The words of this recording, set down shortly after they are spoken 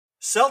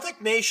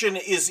Celtic Nation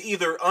is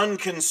either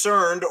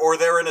unconcerned or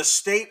they're in a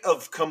state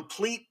of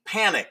complete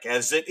panic,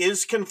 as it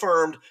is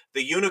confirmed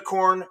the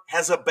unicorn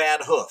has a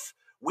bad hoof.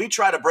 We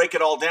try to break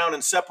it all down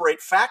and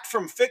separate fact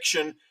from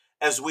fiction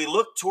as we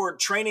look toward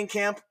training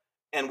camp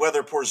and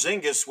whether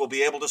Porzingis will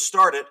be able to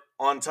start it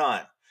on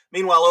time.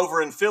 Meanwhile,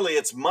 over in Philly,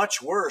 it's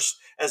much worse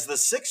as the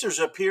Sixers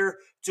appear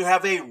to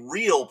have a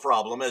real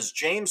problem as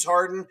James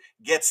Harden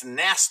gets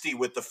nasty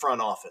with the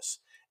front office.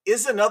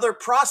 Is another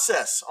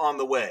process on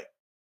the way?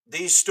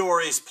 These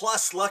stories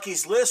plus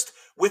Lucky's List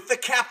with the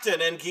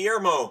captain and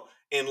Guillermo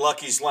in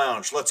Lucky's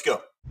Lounge. Let's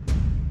go.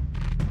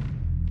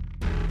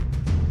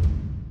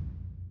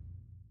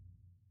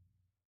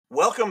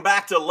 Welcome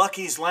back to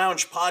Lucky's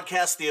Lounge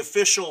podcast, the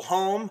official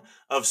home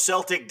of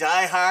Celtic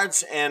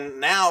diehards and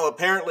now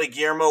apparently,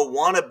 Guillermo,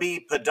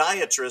 wannabe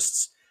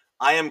podiatrists.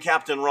 I am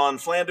Captain Ron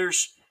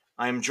Flanders.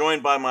 I am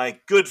joined by my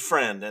good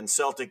friend and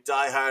Celtic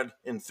diehard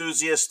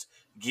enthusiast,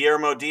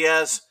 Guillermo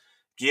Diaz.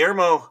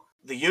 Guillermo,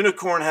 the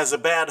unicorn has a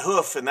bad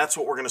hoof, and that's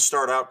what we're going to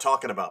start out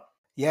talking about.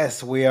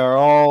 Yes, we are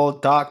all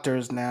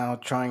doctors now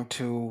trying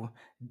to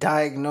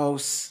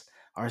diagnose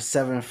our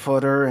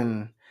 7-footer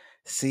and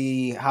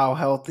see how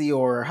healthy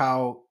or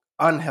how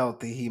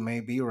unhealthy he may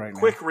be right now.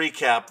 Quick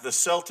recap. The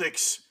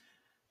Celtics,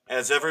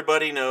 as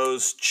everybody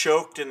knows,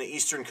 choked in the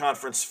Eastern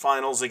Conference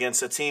Finals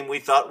against a team we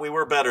thought we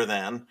were better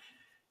than,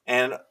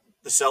 and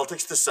the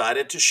Celtics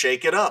decided to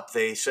shake it up.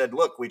 They said,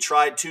 look, we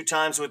tried 2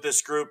 times with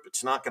this group.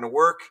 It's not going to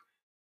work.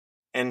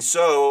 And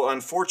so,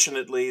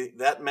 unfortunately,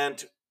 that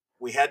meant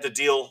we had to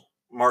deal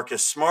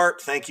Marcus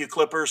Smart. Thank you,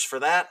 Clippers,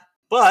 for that.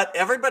 But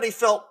everybody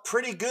felt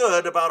pretty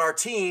good about our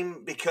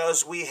team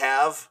because we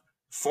have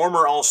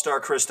former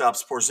All-Star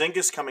Kristaps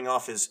Porzingis coming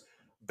off his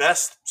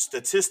best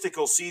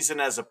statistical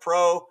season as a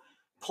pro,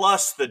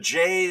 plus the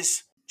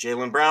Jays,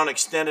 Jaylen Brown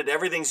extended,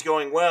 everything's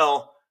going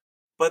well.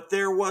 But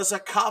there was a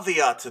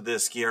caveat to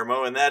this,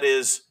 Guillermo, and that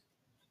is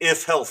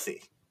if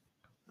healthy.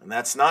 And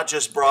that's not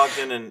just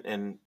Brogdon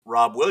and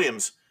Rob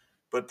Williams,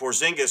 but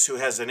Porzingis, who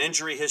has an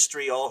injury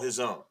history all his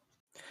own.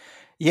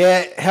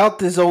 Yeah,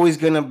 health is always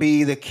going to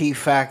be the key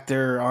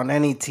factor on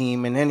any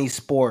team in any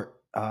sport.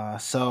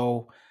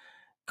 So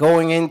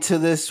going into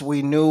this,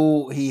 we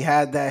knew he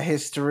had that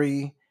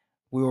history.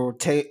 We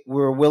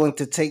were willing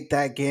to take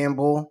that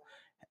gamble,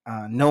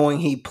 knowing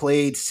he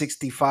played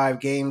 65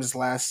 games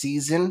last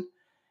season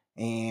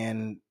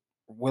and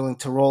willing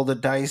to roll the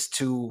dice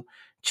to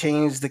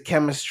change the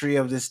chemistry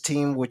of this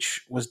team,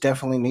 which was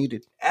definitely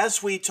needed.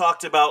 As we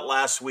talked about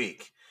last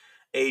week,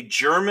 a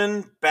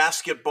German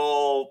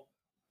basketball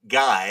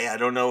guy, I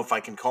don't know if I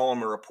can call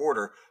him a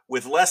reporter,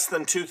 with less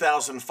than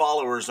 2,000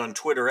 followers on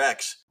Twitter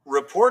X,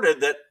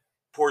 reported that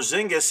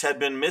Porzingis had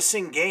been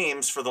missing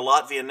games for the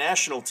Latvian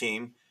national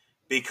team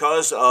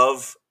because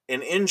of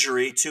an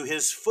injury to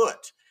his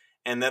foot,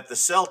 and that the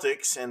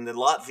Celtics and the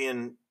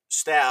Latvian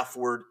staff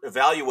were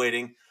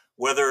evaluating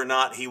whether or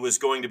not he was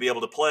going to be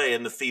able to play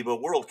in the FIBA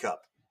World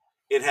Cup.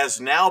 It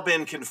has now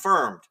been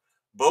confirmed,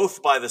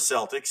 both by the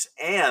Celtics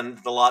and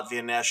the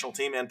Latvian national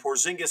team, and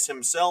Porzingis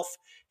himself,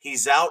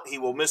 he's out. He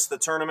will miss the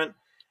tournament,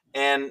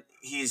 and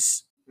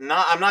he's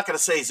not, I'm not going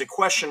to say he's a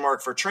question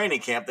mark for training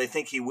camp. They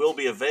think he will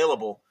be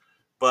available,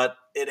 but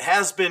it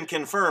has been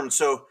confirmed.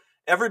 So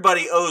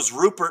everybody owes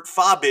Rupert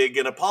Fabig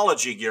an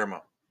apology,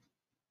 Guillermo.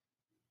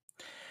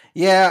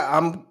 Yeah,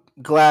 I'm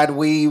glad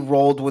we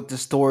rolled with the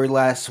story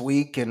last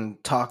week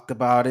and talked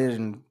about it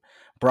and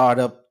brought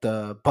up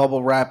the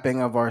bubble wrapping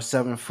of our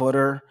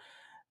 7-footer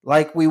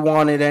like we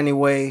wanted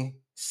anyway.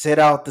 Sit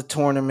out the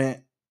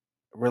tournament,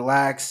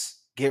 relax,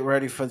 get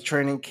ready for the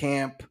training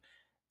camp,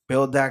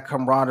 build that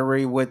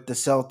camaraderie with the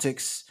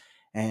Celtics,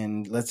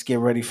 and let's get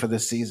ready for the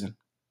season.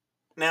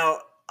 Now,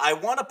 I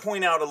want to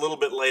point out a little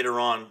bit later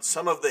on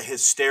some of the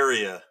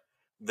hysteria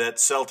that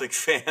Celtic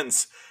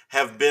fans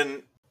have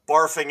been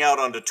barfing out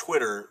onto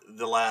Twitter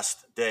the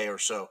last day or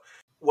so.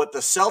 What the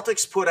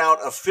Celtics put out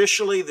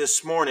officially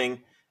this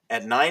morning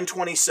at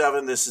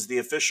 9:27, this is the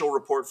official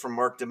report from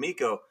Mark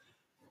D'Amico,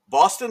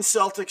 Boston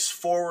Celtics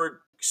forward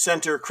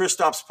center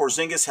Kristaps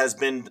Porzingis has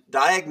been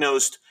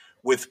diagnosed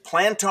with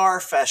plantar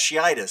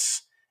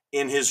fasciitis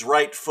in his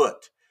right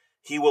foot.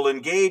 He will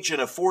engage in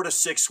a 4 to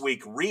 6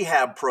 week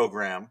rehab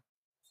program.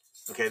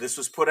 Okay, this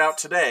was put out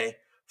today,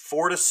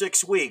 4 to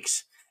 6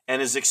 weeks,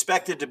 and is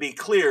expected to be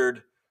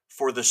cleared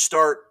for the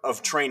start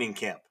of training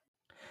camp.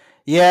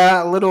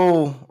 Yeah, a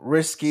little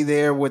risky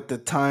there with the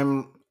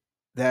time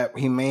that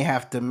he may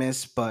have to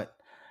miss, but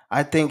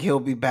I think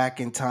he'll be back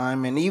in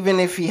time. And even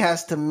if he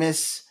has to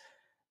miss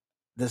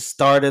the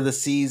start of the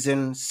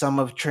season, some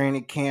of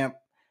training camp,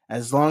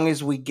 as long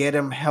as we get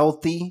him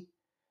healthy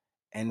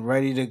and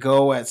ready to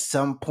go at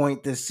some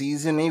point this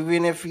season,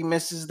 even if he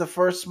misses the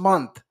first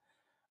month,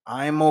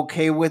 I'm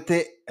okay with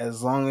it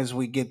as long as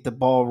we get the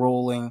ball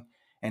rolling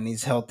and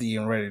he's healthy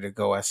and ready to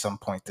go at some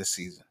point this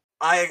season.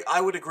 I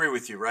would agree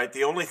with you, right?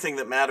 The only thing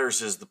that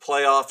matters is the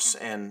playoffs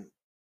and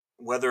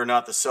whether or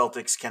not the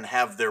Celtics can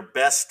have their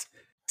best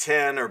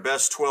 10 or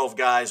best 12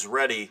 guys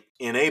ready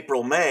in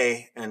April,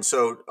 May. And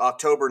so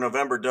October,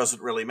 November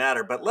doesn't really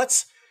matter. But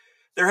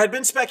there had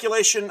been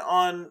speculation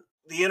on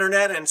the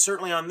internet and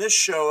certainly on this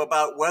show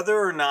about whether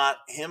or not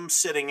him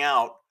sitting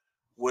out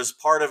was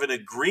part of an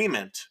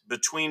agreement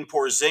between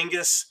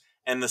Porzingis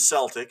and the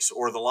Celtics,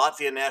 or the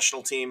Latvian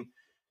national team,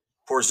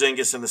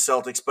 Porzingis and the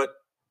Celtics. But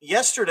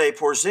yesterday,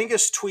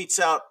 Porzingis tweets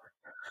out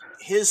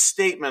his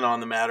statement on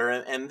the matter,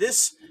 and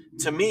this,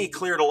 to me,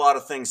 cleared a lot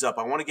of things up.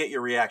 I want to get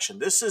your reaction.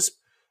 This is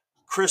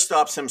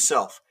Kristaps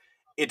himself.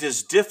 It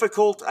is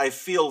difficult. I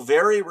feel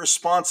very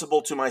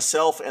responsible to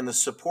myself and the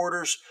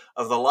supporters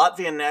of the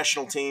Latvian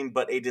national team,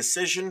 but a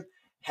decision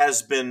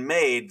has been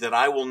made that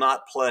I will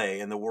not play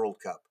in the World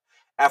Cup.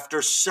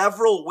 After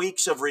several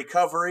weeks of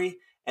recovery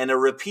and a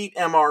repeat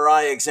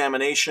MRI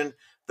examination,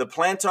 the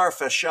plantar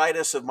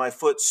fasciitis of my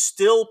foot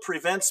still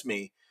prevents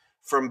me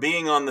from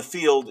being on the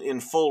field in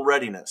full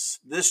readiness.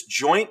 This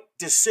joint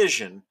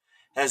decision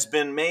has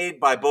been made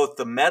by both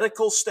the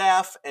medical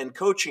staff and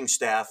coaching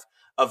staff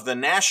of the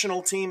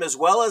national team as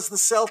well as the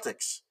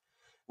Celtics,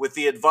 with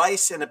the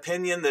advice and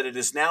opinion that it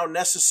is now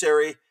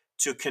necessary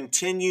to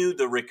continue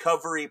the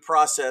recovery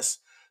process.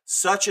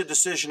 Such a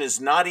decision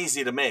is not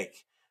easy to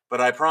make,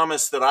 but I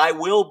promise that I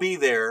will be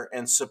there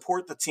and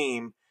support the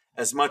team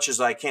as much as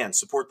I can,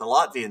 support the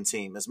Latvian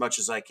team as much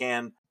as I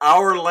can.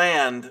 Our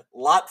land,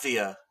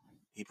 Latvia,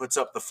 he puts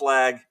up the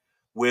flag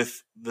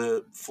with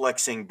the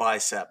flexing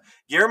bicep.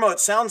 Guillermo, it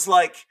sounds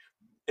like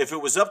if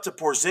it was up to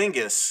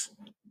Porzingis,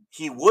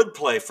 he would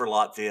play for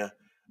Latvia,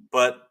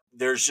 but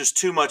there's just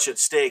too much at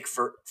stake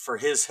for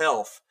his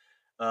health.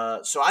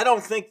 So I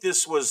don't think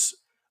this was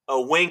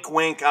a wink,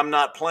 wink, I'm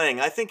not playing.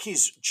 I think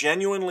he's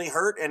genuinely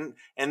hurt,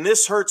 and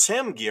this hurts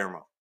him,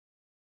 Guillermo.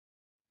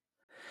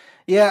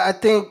 Yeah, I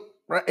think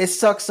it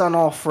sucks on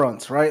all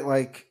fronts, right?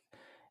 Like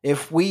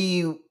if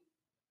we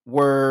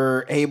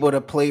were able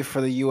to play for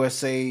the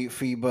USA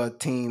FIBA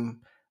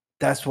team,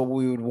 that's what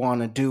we would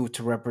want to do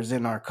to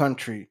represent our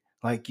country,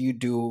 like you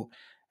do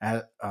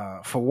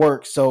for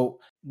work. So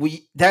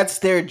we that's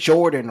their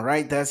Jordan,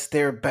 right? That's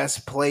their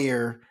best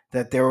player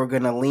that they were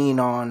going to lean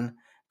on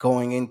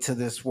going into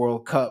this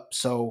World Cup.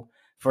 So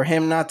for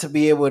him not to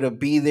be able to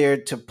be there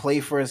to play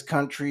for his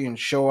country and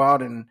show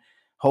out and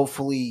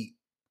hopefully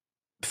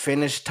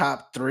finish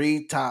top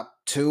three, top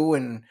two,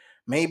 and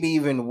maybe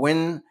even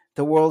win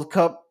the World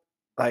Cup,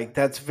 like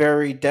that's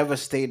very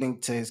devastating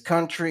to his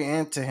country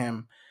and to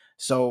him.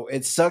 So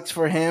it sucks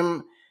for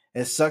him.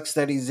 It sucks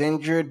that he's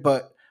injured,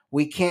 but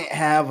we can't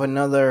have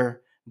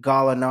another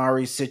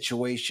Gallinari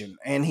situation.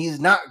 And he's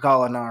not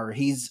Gallinari.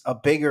 He's a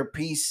bigger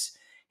piece.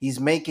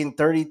 He's making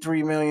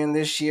 33 million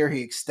this year.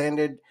 He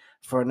extended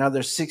for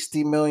another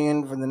 60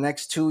 million for the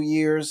next 2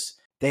 years.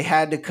 They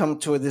had to come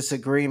to a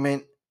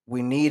disagreement.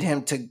 We need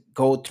him to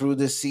go through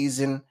this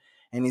season,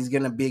 and he's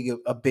going to be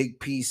a big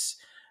piece,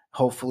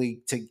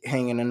 hopefully, to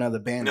hang in another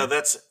banner.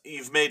 No,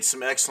 you've made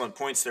some excellent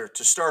points there.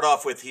 To start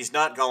off with, he's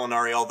not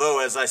Gallinari,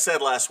 although, as I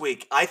said last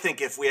week, I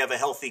think if we have a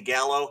healthy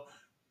Gallo,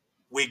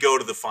 we go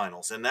to the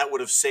finals, and that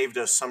would have saved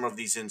us some of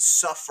these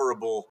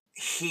insufferable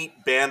Heat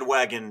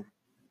bandwagon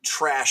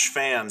trash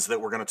fans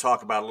that we're going to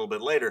talk about a little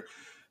bit later.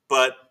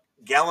 But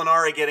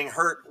Gallinari getting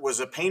hurt was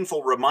a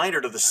painful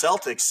reminder to the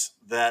Celtics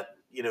that,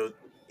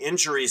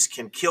 injuries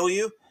can kill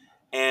you.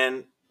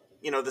 And,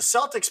 the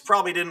Celtics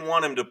probably didn't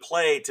want him to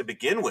play to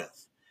begin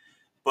with,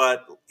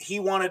 but he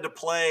wanted to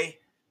play.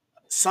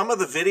 Some of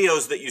the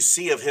videos that you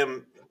see of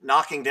him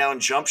knocking down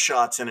jump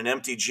shots in an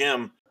empty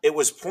gym, it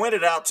was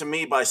pointed out to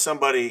me by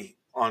somebody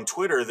on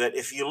Twitter that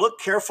if you look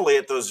carefully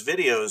at those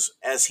videos,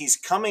 as he's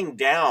coming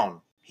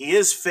down, he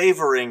is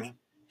favoring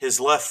his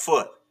left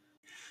foot.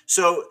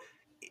 So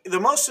the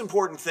most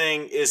important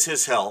thing is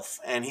his health,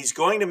 and he's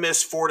going to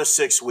miss 4 to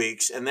 6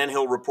 weeks, and then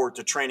he'll report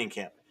to training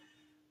camp.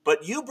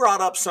 But you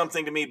brought up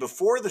something to me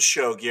before the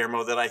show,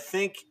 Guillermo, that I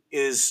think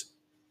is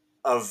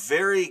a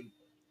very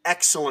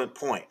excellent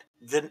point.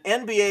 The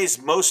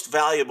NBA's most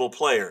valuable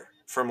player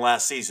from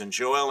last season,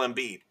 Joel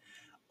Embiid,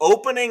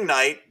 opening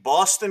night,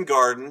 Boston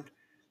Garden,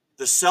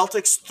 the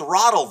Celtics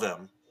throttle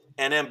them,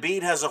 and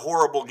Embiid has a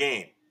horrible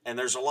game. And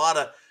there's a lot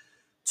of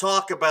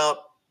talk about,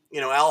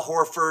 Al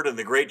Horford and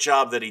the great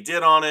job that he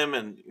did on him.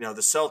 And,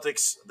 the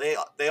Celtics,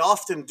 they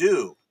often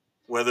do,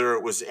 whether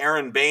it was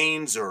Aaron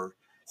Baines or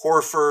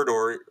Horford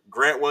or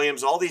Grant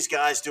Williams, all these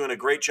guys doing a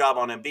great job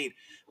on Embiid.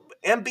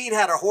 Embiid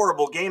had a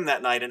horrible game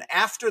that night. And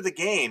after the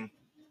game,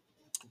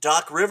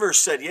 Doc Rivers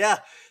said, yeah,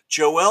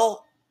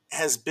 Joel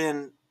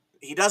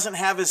he doesn't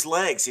have his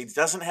legs. He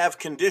doesn't have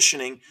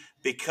conditioning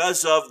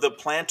because of the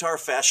plantar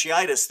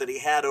fasciitis that he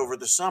had over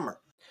the summer.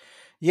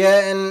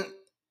 Yeah, and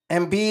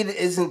Embiid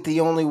isn't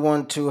the only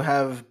one to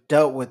have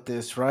dealt with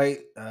this, right?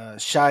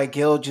 Shai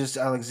Gilgeous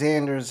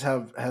Alexanders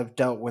have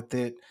dealt with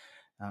it.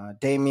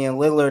 Damian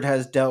Lillard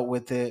has dealt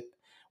with it.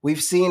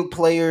 We've seen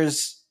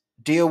players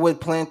deal with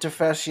plantar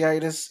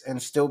fasciitis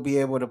and still be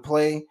able to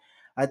play.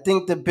 I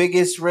think the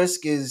biggest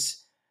risk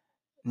is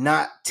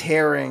not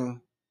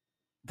tearing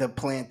the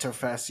plantar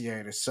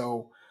fasciitis.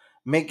 So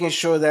making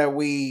sure that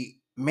we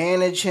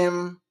manage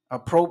him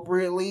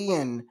appropriately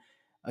and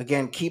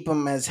again keep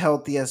him as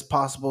healthy as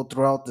possible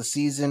throughout the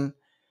season.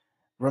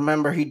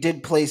 Remember, he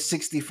did play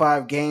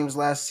 65 games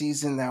last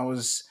season. That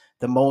was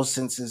the most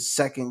since his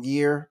second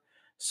year.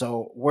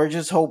 So we're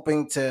just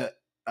hoping to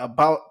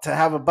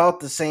have about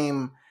the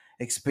same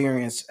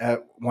experience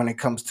when it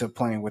comes to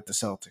playing with the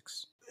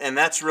Celtics. And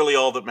that's really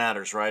all that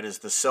matters, right? Is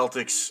the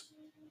Celtics.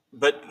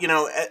 But,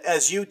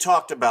 as you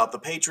talked about the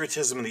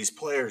patriotism of these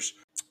players,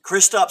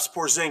 Kristaps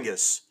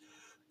Porzingis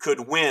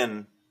could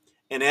win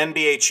an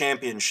NBA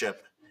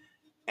championship,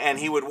 and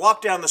he would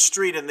walk down the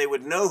street and they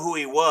would know who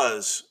he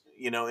was,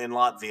 in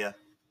Latvia.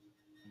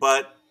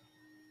 But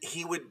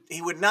he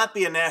would not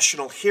be a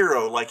national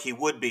hero like he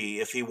would be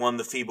if he won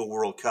the FIBA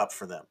World Cup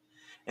for them.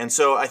 And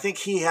so I think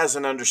he has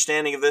an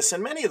understanding of this,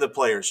 and many of the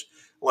players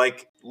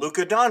like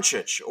Luka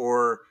Doncic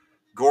or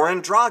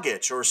Goran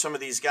Dragic or some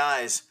of these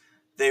guys,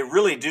 they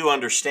really do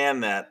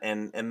understand that,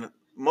 and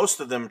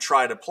most of them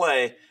try to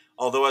play.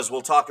 Although, as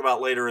we'll talk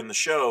about later in the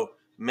show,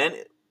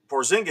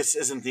 Porzingis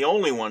isn't the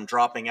only one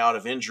dropping out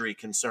of injury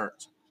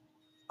concerns.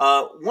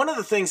 One of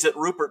the things that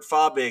Rupert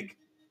Fabig,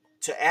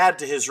 to add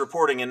to his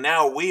reporting, and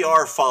now we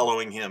are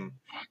following him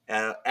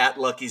at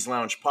Lucky's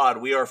Lounge Pod.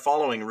 We are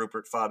following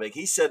Rupert Fabig.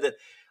 He said that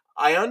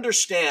I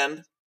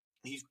understand,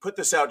 he put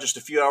this out just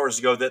a few hours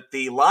ago, that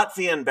the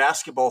Latvian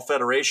Basketball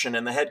Federation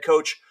and the head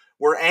coach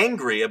were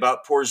angry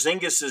about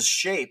Porzingis'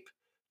 shape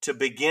to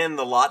begin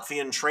the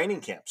Latvian training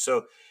camp.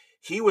 So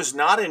he was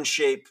not in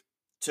shape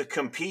to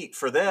compete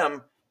for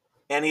them.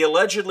 And he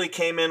allegedly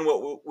came in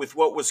with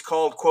what was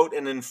called, quote,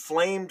 an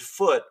inflamed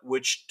foot,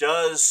 which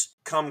does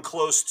come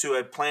close to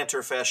a plantar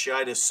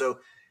fasciitis. So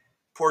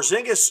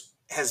Porzingis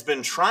has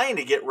been trying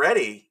to get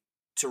ready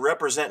to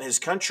represent his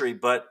country,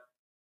 but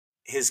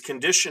his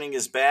conditioning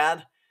is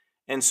bad.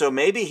 And so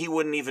maybe he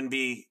wouldn't even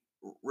be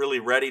really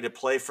ready to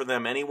play for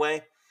them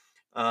anyway.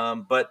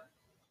 But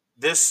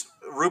this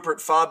Rupert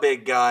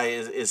Fabig guy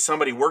is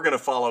somebody we're going to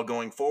follow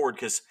going forward,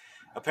 because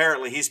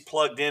apparently he's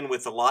plugged in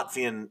with the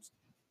Latvian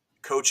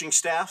coaching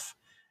staff,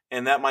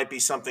 and that might be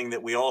something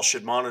that we all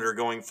should monitor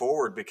going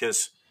forward,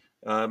 because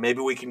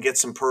maybe we can get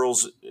some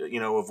pearls,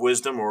 of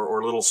wisdom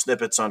or little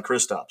snippets on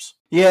Kristaps.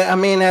 Yeah, I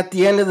mean, at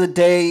the end of the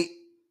day,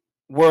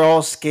 we're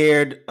all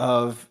scared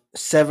of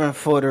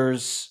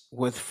 7-footers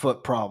with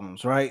foot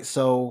problems, right?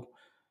 So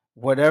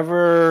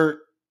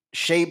whatever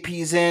shape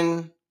he's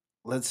in,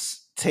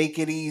 let's take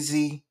it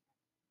easy.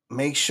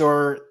 Make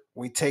sure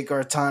we take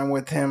our time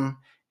with him,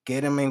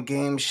 get him in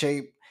game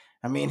shape.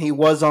 I mean, he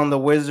was on the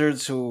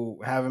Wizards, who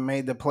haven't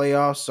made the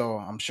playoffs, so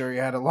I'm sure he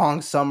had a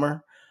long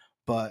summer.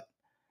 But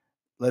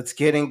let's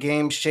get in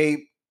game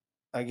shape.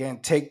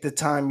 Again, take the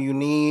time you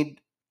need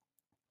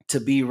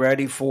to be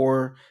ready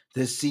for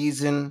this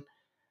season.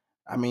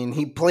 I mean,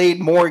 he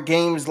played more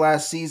games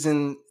last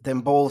season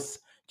than both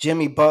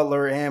Jimmy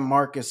Butler and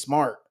Marcus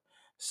Smart.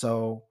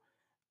 So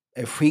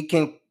if he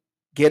can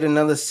get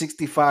another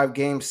 65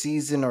 game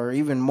season or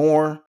even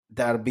more,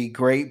 that'd be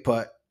great.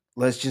 But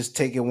let's just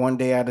take it one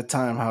day at a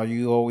time, how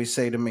you always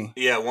say to me.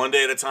 Yeah, one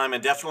day at a time,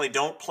 and definitely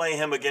don't play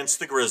him against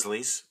the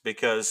Grizzlies,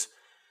 because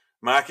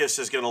Marcus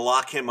is going to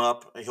lock him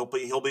up. He'll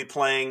be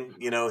playing,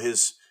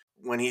 his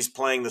when he's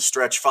playing the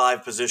stretch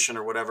 5 position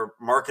or whatever.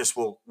 Marcus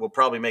will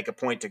probably make a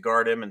point to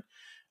guard him, and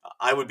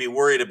I would be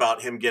worried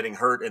about him getting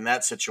hurt in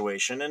that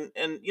situation.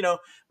 And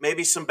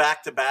maybe some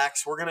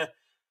back-to-backs.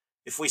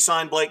 If we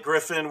sign Blake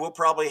Griffin, we'll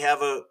probably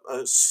have a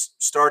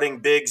starting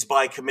bigs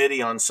by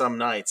committee on some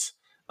nights.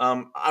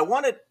 I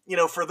wanted,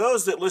 for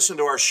those that listened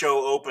to our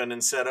show open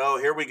and said, "Oh,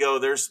 here we go.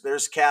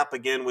 There's Cap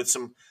again with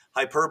some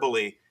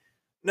hyperbole."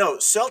 No,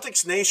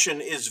 Celtics Nation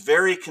is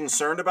very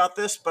concerned about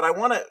this, but I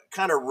want to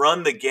kind of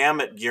run the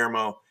gamut,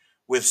 Guillermo,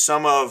 with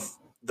some of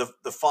the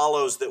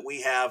follows that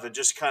we have, and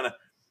just kind of,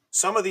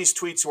 some of these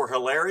tweets were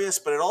hilarious,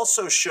 but it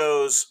also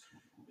shows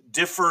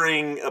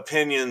differing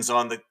opinions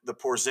on the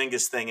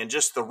Porzingis thing and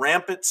just the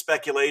rampant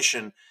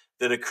speculation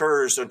that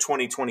occurs in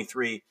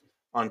 2023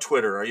 on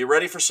Twitter. Are you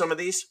ready for some of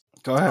these?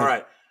 Go ahead. All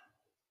right.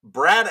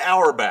 Brad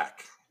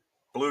Auerbach,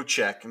 blue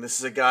check, and this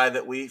is a guy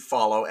that we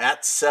follow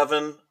at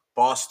 7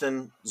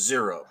 Boston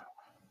 0.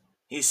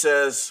 He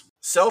says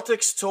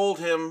Celtics told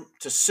him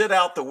to sit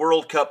out the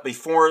World Cup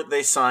before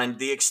they signed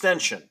the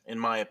extension, in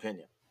my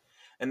opinion.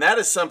 And that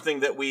is something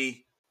that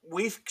we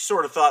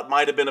sort of thought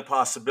might have been a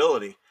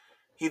possibility.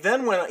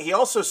 He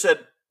also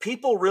said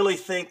people really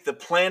think the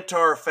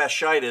plantar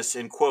fasciitis,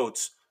 in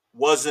quotes,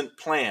 wasn't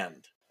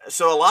planned.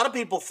 So a lot of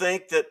people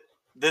think that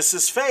this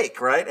is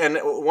fake, right? And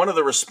one of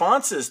the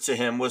responses to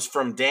him was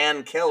from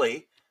Dan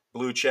Kelly,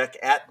 blue check,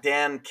 at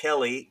Dan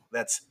Kelly,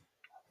 that's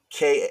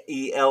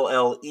Kelley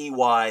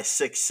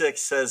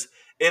 66, says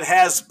it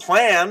has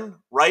plan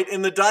right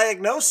in the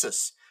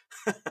diagnosis.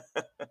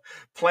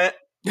 Plantar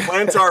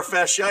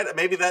fasciitis.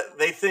 Maybe that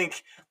they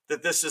think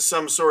that this is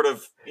some sort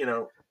of,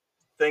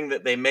 thing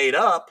that they made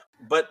up.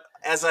 But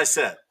as I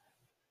said,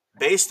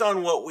 based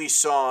on what we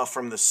saw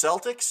from the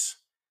Celtics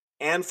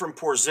and from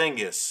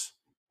Porzingis,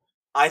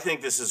 I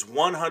think this is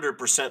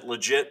 100%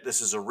 legit.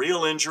 This is a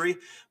real injury,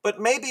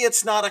 but maybe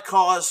it's not a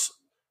cause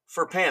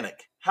for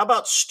panic. How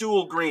about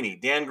Stool Greeny?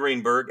 Dan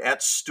Greenberg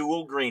at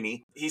Stool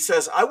Greeny. He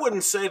says, I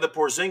wouldn't say the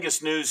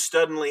Porzingis news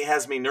suddenly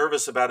has me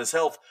nervous about his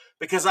health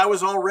because I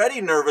was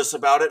already nervous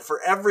about it for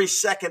every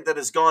second that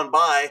has gone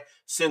by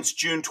since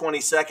June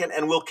 22nd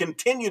and will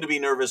continue to be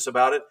nervous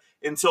about it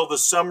until the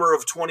summer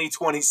of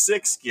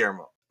 2026,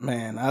 Guillermo.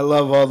 Man, I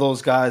love all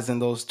those guys and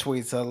those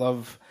tweets. I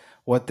love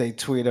what they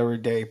tweet every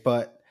day.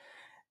 But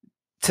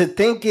to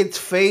think it's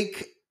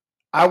fake,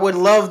 I would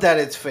love that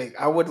it's fake.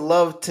 I would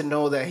love to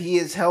know that he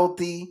is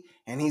healthy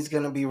and he's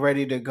going to be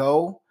ready to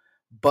go.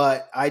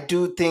 But I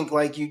do think,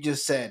 like you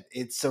just said,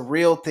 it's a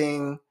real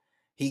thing.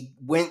 He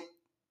went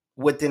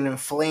with an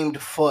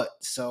inflamed foot.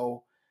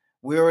 So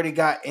we already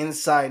got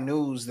inside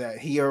news that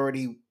he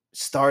already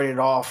started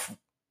off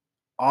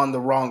on the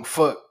wrong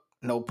foot,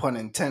 no pun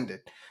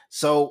intended.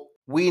 So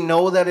we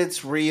know that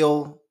it's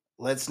real.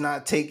 Let's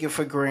not take it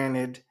for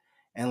granted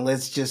and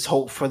let's just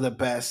hope for the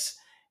best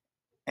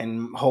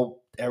and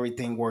hope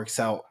everything works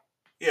out.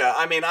 Yeah,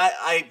 I mean,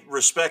 I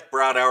respect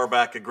Brad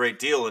Auerbach a great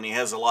deal, and he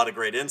has a lot of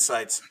great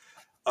insights.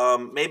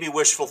 Maybe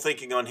wishful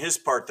thinking on his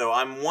part, though.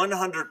 I'm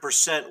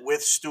 100%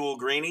 with Stool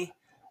Greeny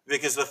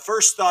because the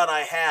first thought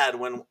I had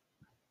when,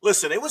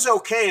 listen, it was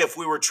okay if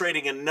we were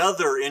trading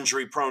another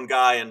injury prone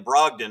guy in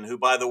Brogdon, who,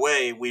 by the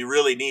way, we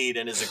really need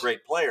and is a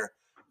great player.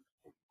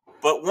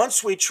 But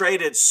once we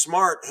traded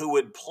Smart, who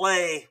would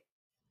play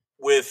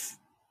with,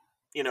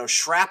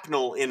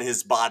 shrapnel in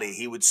his body,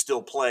 he would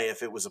still play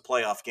if it was a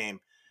playoff game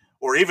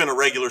or even a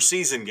regular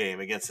season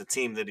game against a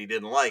team that he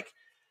didn't like.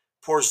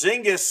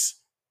 Porzingis,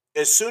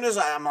 as soon as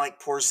I'm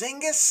like,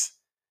 Porzingis?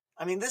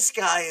 I mean, this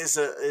guy is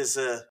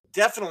a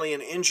definitely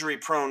an injury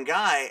prone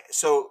guy.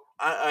 So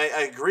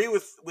I agree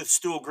with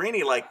Stool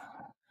Greeny. Like,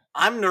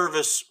 I'm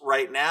nervous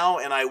right now,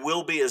 and I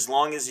will be as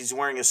long as he's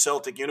wearing a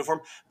Celtic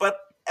uniform. But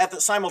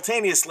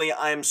simultaneously,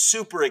 I'm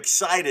super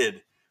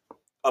excited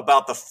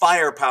about the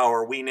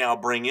firepower we now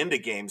bring into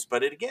games.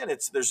 But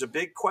there's a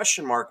big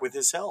question mark with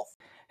his health.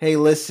 Hey,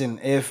 listen,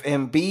 if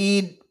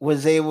Embiid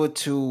was able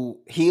to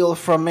heal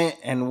from it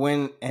and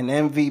win an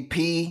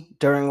MVP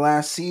during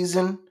last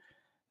season,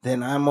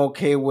 then I'm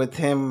okay with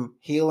him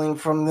healing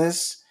from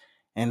this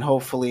and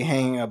hopefully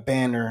hanging a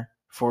banner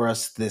for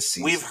us this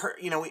We've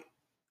season. heard,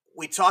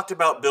 we talked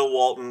about Bill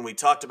Walton, we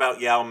talked about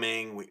Yao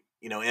Ming,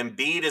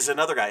 Embiid is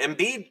another guy.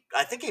 Embiid,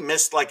 I think he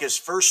missed like his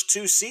first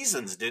 2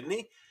 seasons, didn't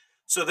he?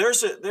 So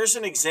there's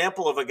an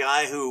example of a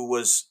guy who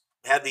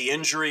had the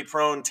injury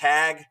prone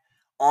tag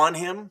on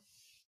him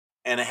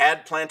and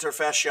had plantar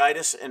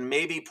fasciitis, and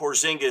maybe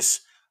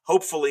Porzingis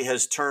hopefully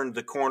has turned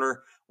the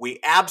corner.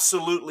 We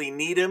absolutely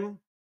need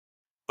him,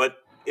 but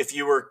if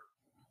you were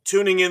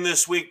tuning in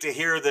this week to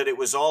hear that it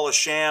was all a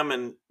sham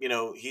and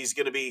he's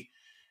going to be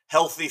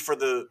healthy for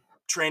the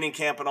training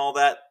camp and all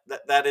that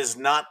is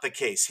not the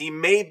case. He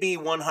may be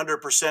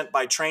 100%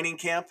 by training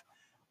camp,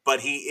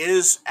 but he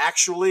is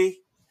actually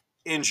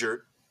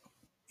injured.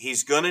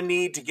 He's going to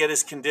need to get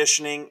his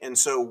conditioning, and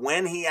so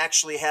when he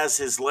actually has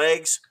his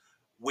legs,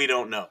 we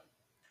don't know.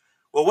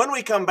 Well, when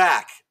we come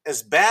back,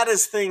 as bad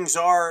as things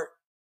are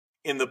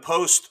in the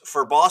post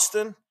for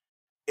Boston,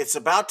 it's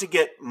about to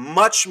get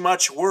much,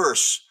 much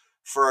worse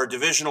for our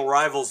divisional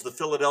rivals, the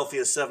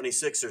Philadelphia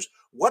 76ers.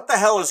 What the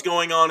hell is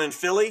going on in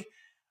Philly?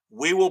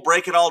 We will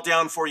break it all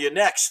down for you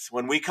next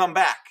when we come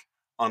back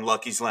on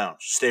Lucky's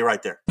Lounge. Stay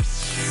right there.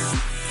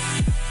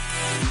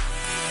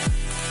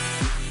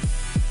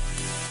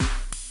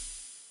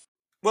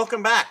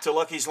 Welcome back to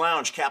Lucky's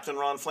Lounge. Captain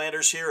Ron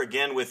Flanders here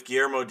again with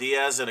Guillermo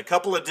Diaz, and a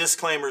couple of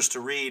disclaimers to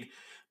read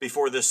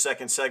before this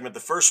second segment. The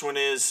first one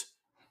is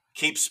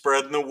keep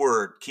spreading the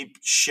word. Keep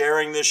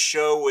sharing this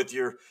show with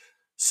your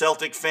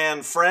Celtic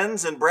fan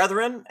friends and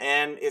brethren.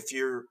 And if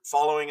you're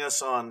following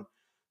us on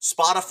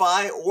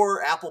Spotify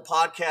or Apple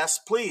Podcasts,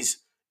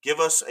 please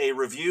give us a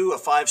review, a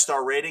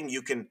 5-star rating.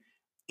 You can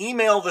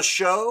email the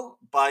show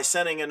by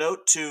sending a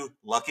note to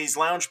Lucky's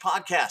Lounge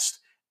Podcast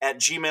at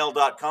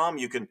gmail.com.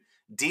 You can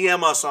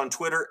DM us on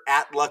Twitter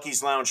at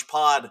Lucky's Lounge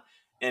Pod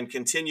and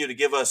continue to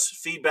give us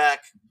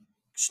feedback,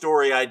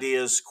 story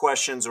ideas,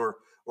 questions, or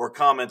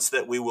comments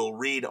that we will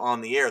read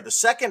on the air. The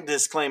second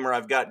disclaimer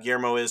I've got,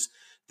 Guillermo, is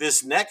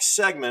this next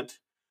segment,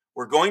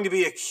 we're going to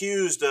be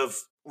accused of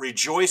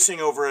rejoicing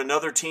over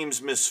another team's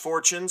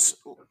misfortunes.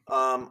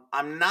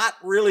 I'm not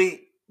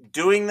really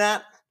doing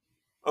that.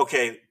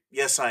 Okay,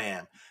 yes, I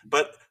am.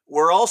 But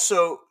we're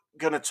also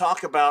going to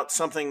talk about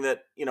something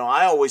that,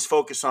 I always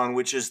focus on,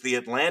 which is the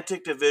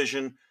Atlantic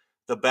Division,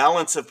 the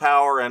balance of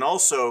power, and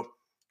also,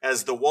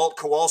 as the Walt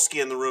Kowalski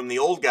in the room, the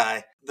old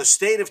guy, the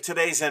state of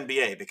today's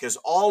NBA, because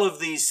all of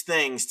these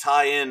things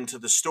tie into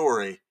the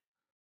story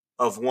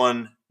of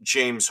one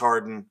James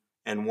Harden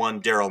and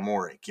one Daryl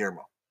Morey.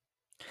 Guillermo.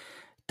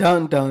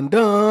 Dun, dun,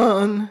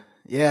 dun.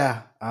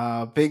 Yeah,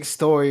 big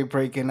story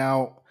breaking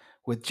out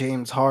with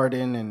James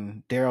Harden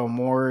and Daryl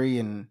Morey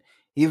and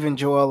even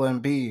Joel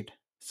Embiid.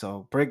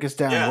 So break us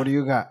down. Yeah. What do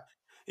you got?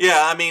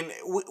 Yeah, I mean,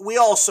 we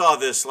all saw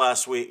this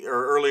last week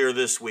or earlier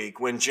this week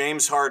when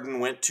James Harden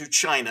went to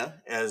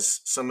China,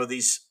 as some of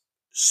these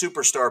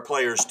superstar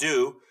players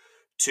do,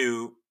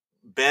 to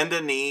bend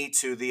a knee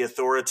to the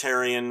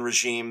authoritarian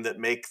regime that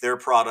make their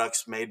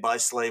products made by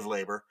slave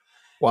labor,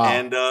 Wow.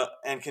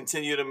 and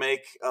continue to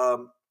make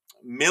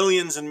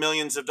millions and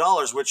millions of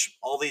dollars, which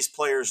all these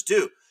players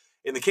do.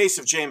 In the case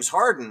of James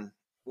Harden,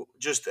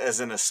 just as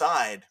an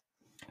aside,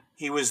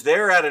 he was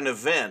there at an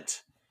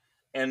event,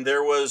 and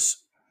there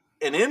was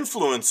an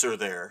influencer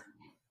there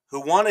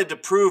who wanted to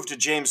prove to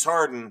James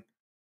Harden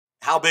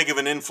how big of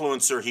an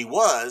influencer he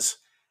was.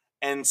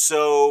 And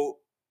so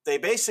they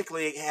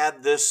basically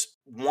had this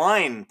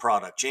wine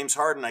product. James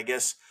Harden, I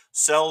guess,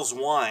 sells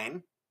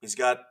wine. He's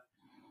got,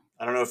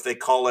 I don't know if they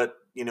call it,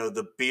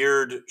 the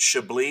beard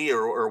Chablis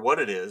or what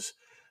it is,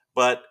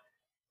 but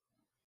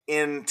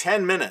in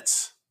 10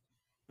 minutes,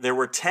 there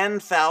were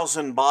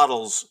 10,000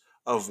 bottles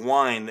of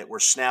wine that were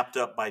snapped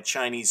up by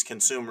Chinese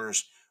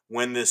consumers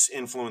when this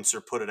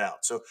influencer put it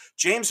out. So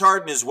James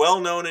Harden is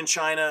well known in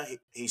China.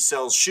 He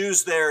sells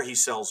shoes there, he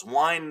sells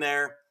wine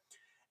there.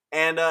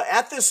 And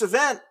at this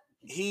event,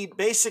 he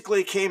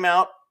basically came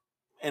out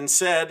and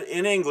said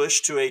in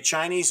English to a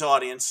Chinese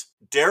audience,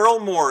 Daryl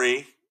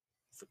Morey,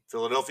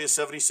 Philadelphia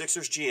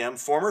 76ers GM,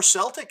 former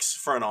Celtics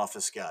front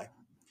office guy,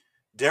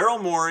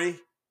 Daryl Morey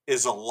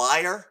is a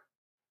liar,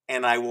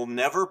 and I will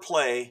never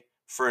play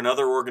for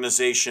another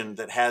organization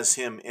that has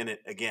him in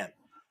it again.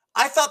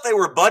 I thought they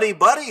were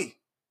buddy-buddy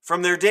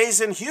from their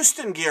days in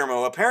Houston,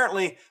 Guillermo.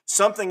 Apparently,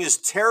 something is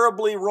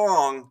terribly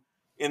wrong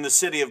in the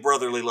city of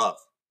brotherly love.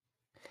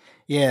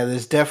 Yeah,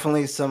 there's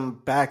definitely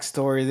some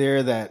backstory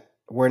there that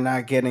we're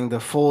not getting the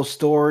full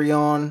story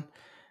on.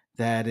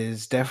 That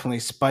is definitely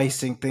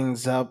spicing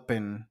things up.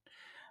 And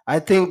I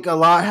think a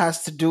lot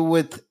has to do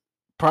with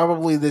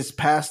probably this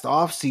past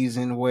off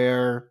season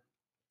where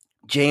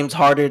James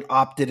Harden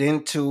opted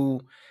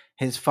into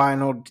his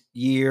final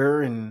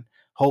year and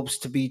hopes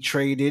to be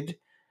traded,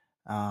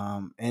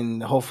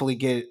 and hopefully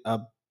get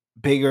a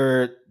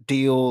bigger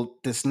deal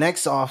this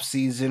next off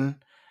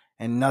season,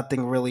 and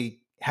nothing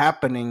really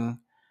happening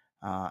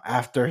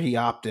after he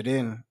opted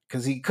in,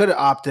 because he could have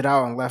opted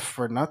out and left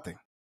for nothing.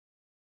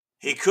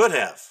 He could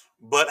have,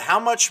 but how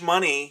much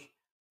money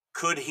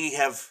could he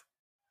have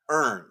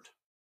earned?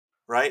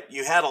 Right?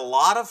 You had a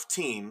lot of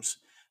teams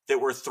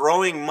that were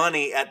throwing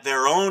money at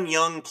their own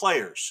young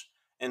players.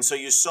 And so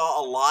you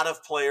saw a lot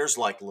of players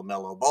like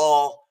LaMelo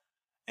Ball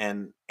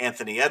and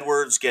Anthony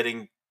Edwards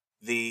getting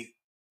the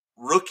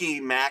rookie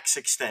max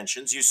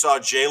extensions. You saw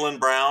Jaylen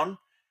Brown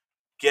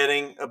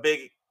getting a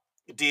big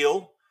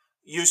deal.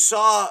 You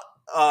saw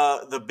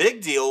the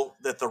big deal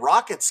that the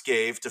Rockets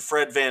gave to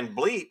Fred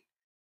VanVleet.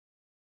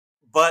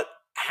 But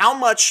how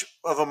much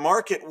of a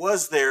market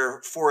was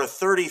there for a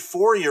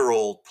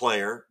 34-year-old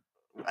player?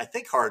 I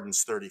think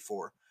Harden's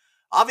 34.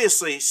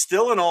 Obviously,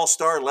 still an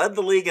all-star, led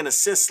the league in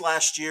assists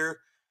last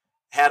year,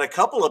 had a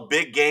couple of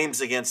big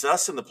games against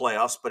us in the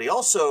playoffs, but he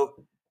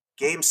also,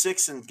 game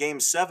 6 and game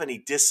 7, he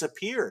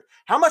disappeared.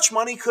 How much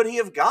money could he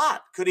have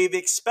got? Could he have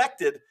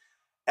expected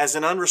as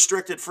an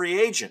unrestricted free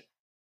agent?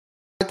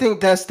 I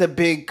think that's the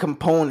big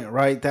component,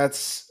 right?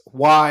 That's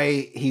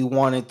why he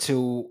wanted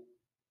to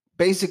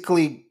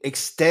basically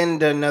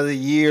extend another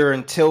year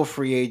until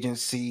free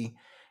agency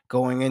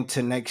going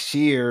into next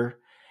year.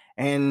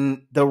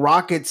 And the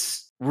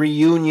Rockets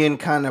reunion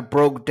kind of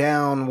broke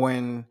down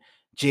when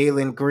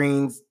Jalen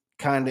Green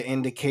kind of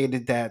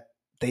indicated that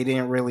they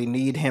didn't really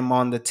need him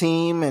on the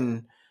team.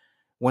 And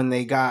when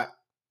they got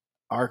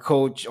our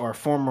coach, our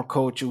former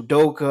coach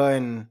Udoka,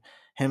 and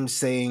him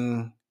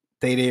saying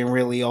they didn't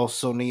really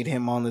also need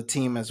him on the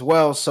team as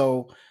well.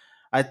 So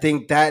I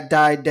think that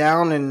died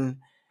down, and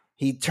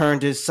he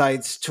turned his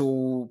sights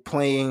to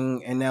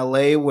playing in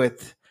LA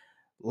with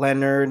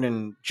Leonard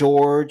and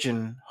George,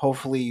 and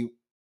hopefully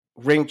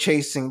ring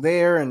chasing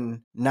there,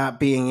 and not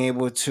being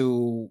able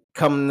to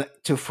come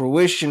to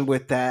fruition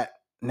with that.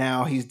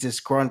 Now he's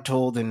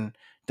disgruntled and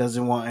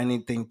doesn't want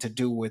anything to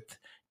do with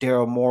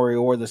Daryl Morey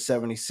or the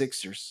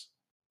 76ers.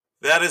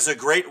 That is a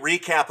great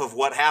recap of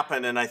what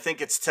happened, and I think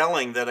it's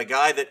telling that a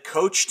guy that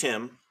coached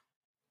him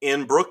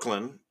in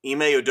Brooklyn, Ime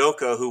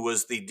Udoka, who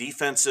was the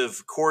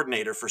defensive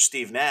coordinator for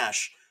Steve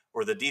Nash,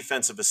 or the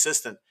defensive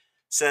assistant,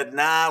 said,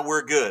 nah,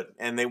 we're good.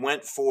 And they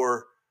went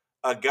for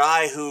a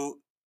guy who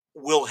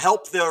will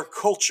help their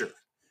culture.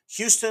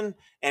 Houston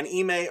and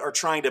Ime are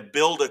trying to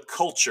build a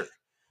culture.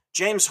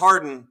 James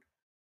Harden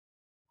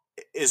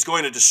is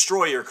going to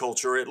destroy your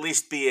culture, or at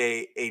least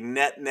be a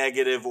net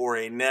negative or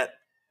a net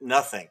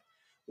nothing.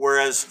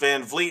 Whereas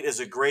Van Vliet is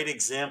a great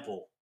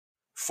example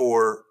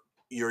for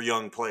your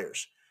young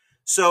players.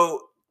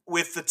 So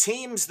with the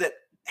teams that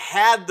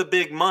had the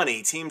big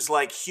money, teams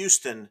like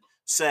Houston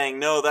saying,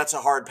 no, that's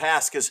a hard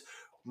pass, because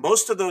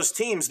most of those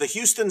teams, the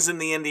Houstons and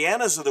the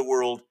Indianas of the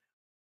world,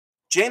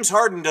 James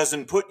Harden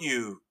doesn't put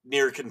you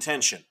near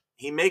contention.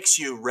 He makes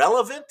you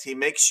relevant. He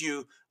makes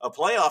you a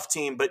playoff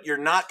team, but you're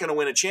not going to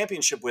win a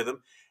championship with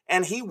him.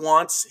 And he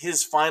wants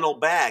his final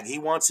bag. He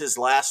wants his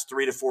last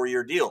 3 to 4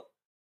 year deal.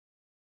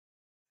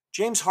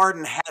 James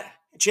Harden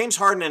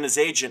and his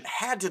agent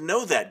had to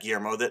know that,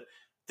 Guillermo, that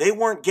they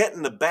weren't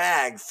getting the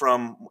bag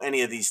from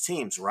any of these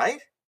teams,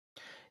 right?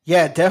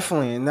 Yeah,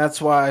 definitely. And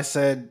that's why I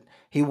said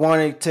He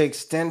wanted to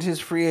extend his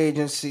free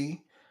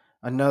agency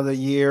another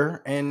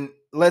year. And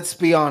let's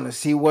be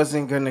honest, he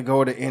wasn't going to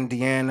go to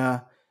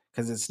Indiana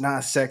because it's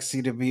not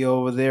sexy to be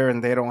over there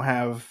and they don't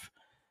have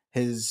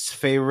his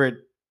favorite,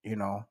 you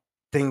know,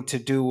 thing to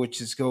do,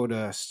 which is go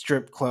to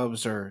strip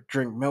clubs or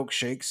drink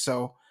milkshakes.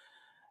 So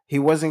he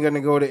wasn't going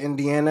to go to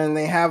Indiana, and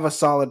they have a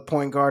solid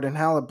point guard in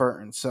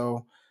Halliburton.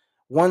 So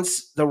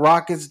once the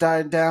Rockets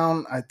died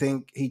down, I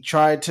think he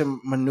tried to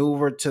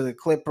maneuver to the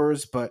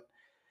Clippers, but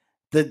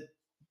the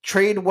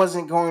trade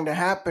wasn't going to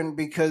happen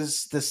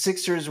because the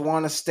Sixers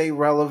want to stay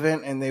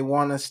relevant and they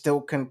want to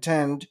still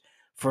contend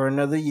for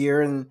another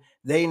year, and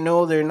they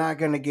know they're not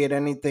going to get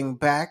anything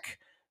back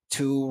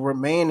to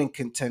remain in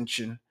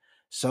contention.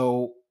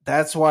 So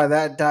that's why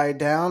that died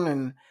down,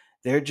 and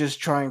they're just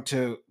trying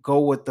to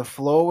go with the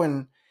flow.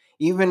 And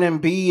even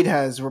Embiid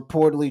has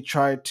reportedly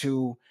tried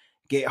to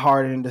get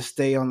Harden to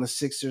stay on the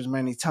Sixers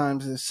many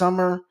times this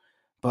summer,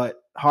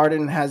 but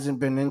Harden hasn't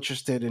been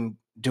interested in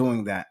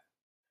doing that.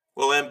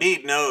 Well,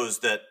 Embiid knows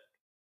that,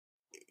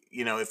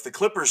 if the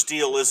Clippers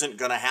deal isn't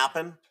going to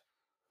happen,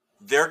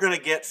 they're going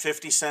to get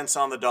 50 cents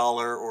on the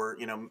dollar or,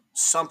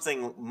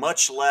 something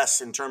much less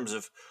in terms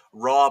of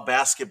raw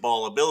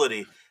basketball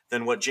ability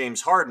than what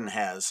James Harden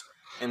has.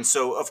 And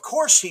so, of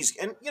course,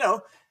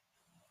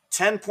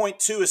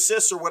 10.2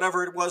 assists or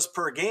whatever it was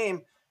per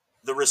game,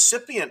 the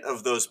recipient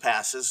of those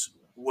passes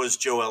was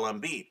Joel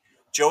Embiid.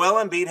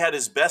 Joel Embiid had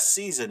his best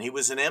season. He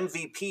was an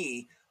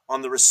MVP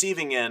on the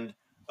receiving end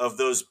of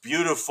those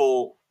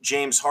beautiful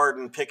James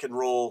Harden pick and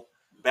roll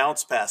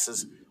bounce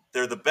passes.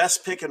 They're the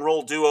best pick and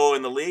roll duo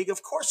in the league.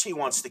 Of course he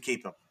wants to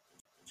keep them.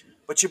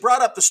 But you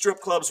brought up the strip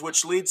clubs,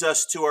 which leads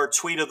us to our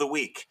tweet of the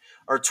week.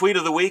 Our tweet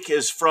of the week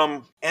is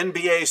from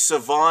NBA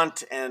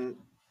savant, and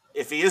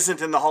if he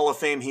isn't in the Hall of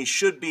Fame, he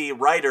should be,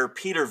 writer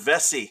Peter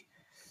Vesey,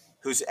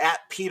 who's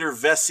at Peter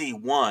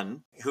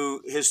Vesey1,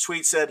 who his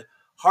tweet said,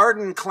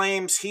 Harden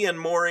claims he and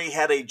Morey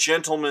had a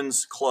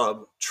gentleman's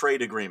club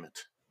trade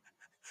agreement.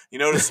 You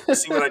notice,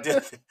 see what I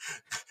did?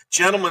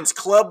 Gentleman's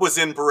club was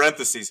in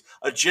parentheses.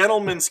 A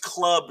gentleman's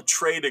club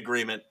trade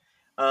agreement.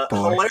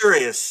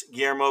 Hilarious,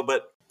 Guillermo,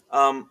 but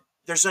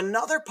there's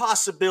another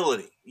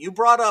possibility. You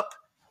brought up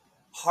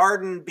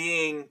Harden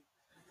being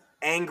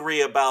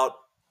angry about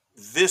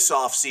this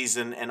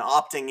offseason and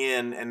opting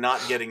in and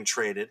not getting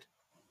traded.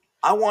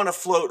 I want to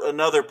float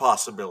another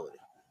possibility.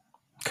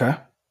 Okay.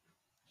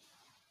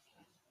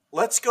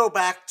 Let's go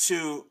back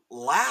to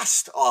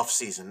last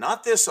offseason,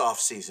 not this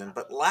offseason,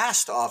 but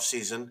last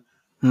offseason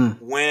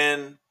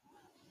when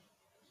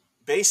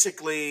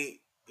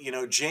basically,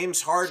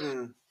 James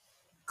Harden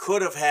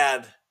could have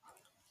had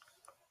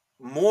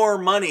more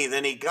money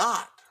than he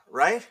got,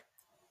 right?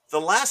 The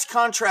last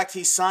contract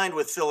he signed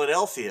with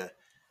Philadelphia,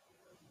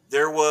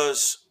 there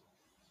was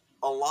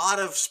a lot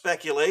of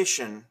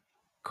speculation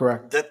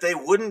Correct. that they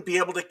wouldn't be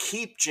able to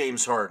keep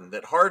James Harden,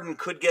 that Harden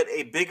could get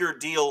a bigger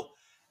deal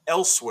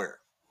elsewhere.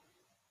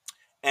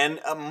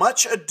 And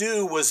much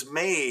ado was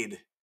made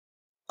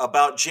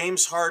about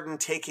James Harden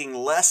taking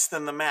less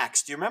than the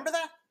max. Do you remember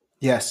that?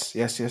 Yes.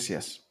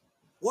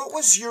 What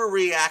was your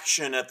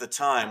reaction at the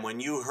time when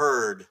you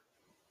heard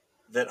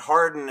that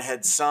Harden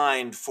had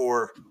signed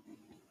for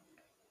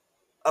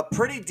a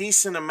pretty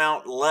decent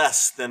amount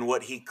less than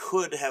what he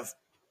could have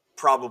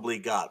probably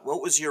got?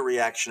 What was your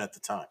reaction at the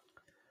time?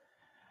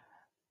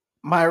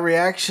 My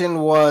reaction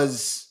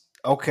was,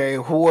 okay,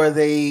 who are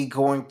they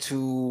going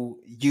to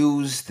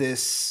use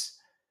this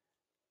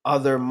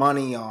other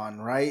money on,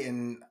 right?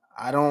 And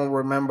I don't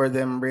remember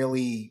them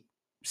really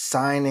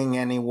signing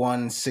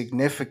anyone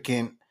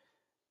significant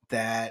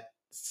that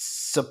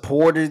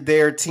supported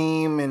their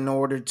team in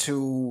order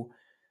to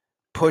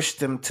push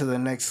them to the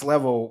next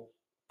level.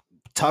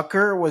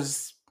 Tucker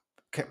was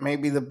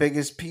maybe the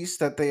biggest piece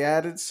that they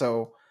added,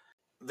 so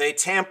They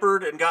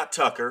tampered and got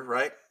Tucker,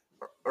 right?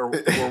 Or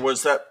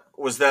was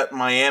that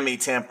Miami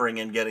tampering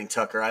and getting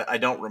Tucker? I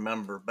don't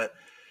remember. But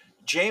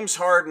James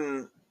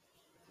Harden,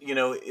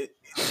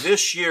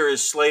 this year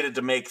is slated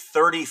to make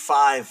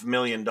 $35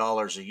 million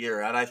a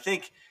year. And I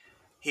think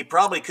he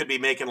probably could be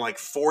making like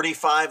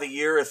 45 a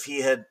year if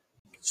he had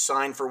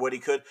signed for what he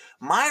could.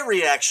 My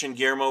reaction,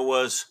 Guillermo,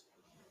 was,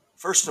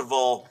 first of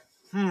all,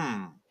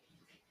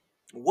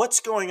 what's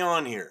going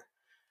on here?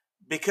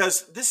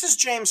 Because this is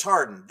James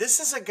Harden.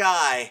 This is a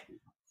guy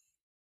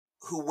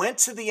who went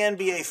to the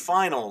NBA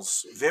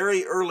Finals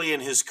very early in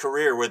his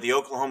career with the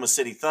Oklahoma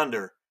City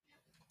Thunder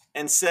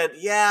and said,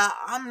 yeah,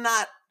 I'm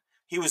not.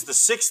 He was the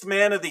sixth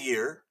man of the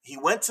year. He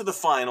went to the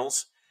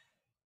finals.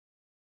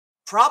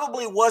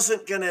 Probably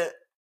wasn't going to.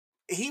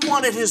 He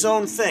wanted his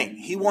own thing.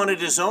 He wanted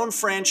his own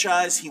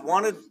franchise. He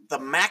wanted the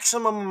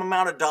maximum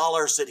amount of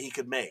dollars that he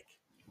could make.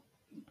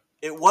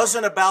 It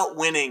wasn't about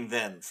winning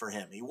then for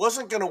him. He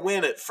wasn't going to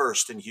win at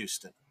first in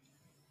Houston.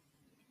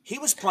 He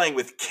was playing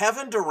with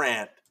Kevin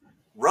Durant,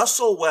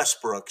 Russell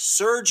Westbrook,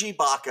 Serge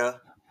Ibaka.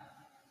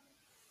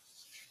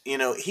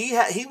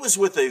 He was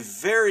with a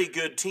very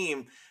good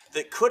team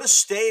that could have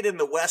stayed in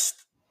the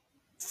West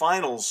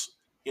Finals,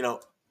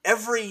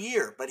 every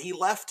year, but he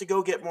left to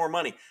go get more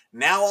money.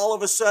 Now all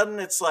of a sudden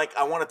it's like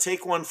I want to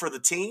take one for the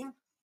team.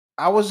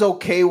 I was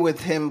okay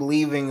with him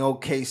leaving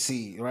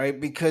OKC, right?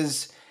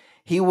 Because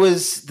he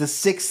was the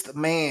sixth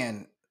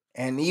man.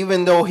 And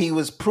even though he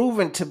was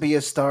proven to be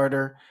a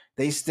starter,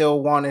 they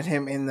still wanted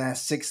him in that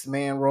sixth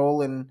man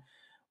role. And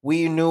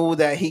we knew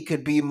that he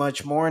could be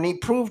much more. And he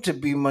proved to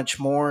be much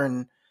more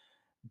and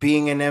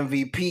being an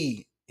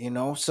MVP,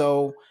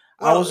 So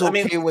I Well, was I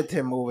mean, okay with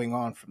him moving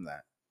on from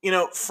that.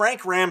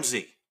 Frank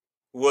Ramsey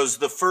was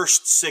the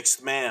first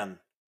sixth man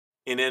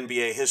in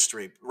NBA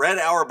history. Red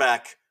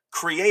Auerbach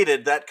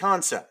created that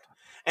concept.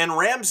 And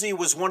Ramsey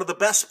was one of the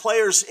best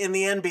players in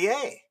the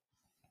NBA.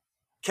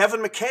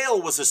 Kevin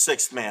McHale was a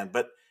sixth man,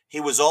 but he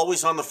was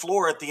always on the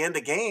floor at the end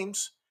of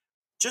games.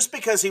 Just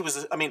because he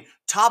was,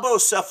 Tabo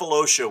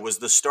Cephalosha was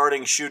the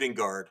starting shooting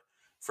guard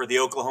for the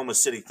Oklahoma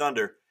City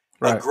Thunder,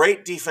 a Right.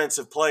 great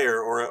defensive player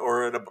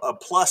or a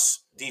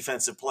plus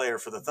defensive player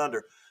for the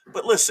Thunder.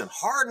 But listen,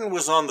 Harden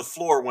was on the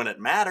floor when it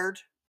mattered.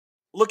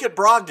 Look at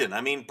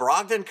Brogdon.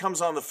 Brogdon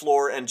comes on the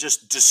floor and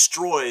just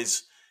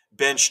destroys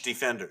bench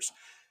defenders.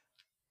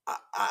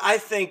 I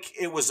think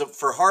it was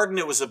for Harden.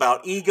 It was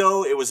about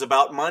ego. It was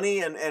about money,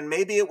 and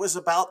maybe it was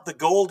about the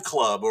Gold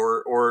Club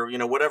or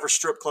whatever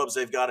strip clubs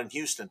they've got in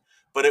Houston.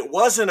 But it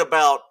wasn't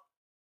about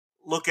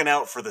looking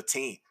out for the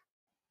team.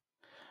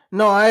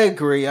 No, I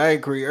agree. I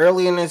agree.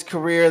 Early in his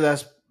career,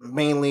 that's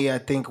mainly, I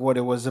think, what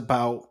it was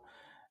about.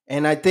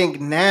 And I think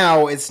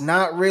now it's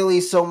not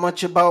really so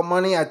much about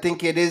money. I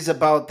think it is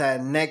about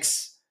that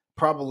next,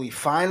 probably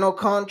final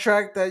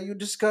contract that you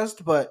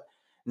discussed. But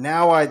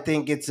now I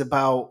think it's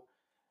about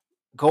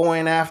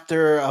going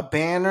after a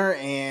banner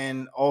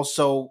and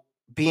also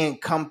being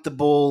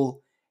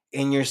comfortable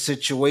in your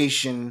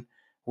situation,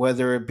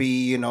 whether it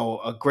be,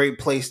 a great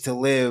place to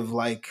live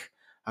like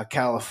a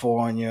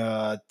California,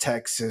 a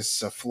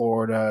Texas, a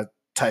Florida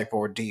type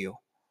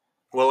ordeal.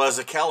 Well, as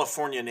a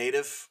California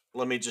native,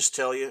 let me just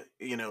tell you,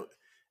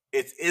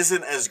 it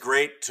isn't as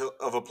great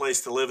of a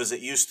place to live as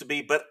it used to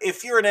be. But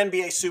if you're an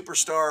NBA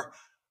superstar,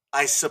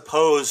 I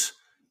suppose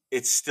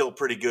it's still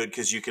pretty good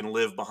because you can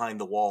live behind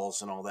the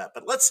walls and all that.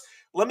 But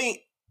let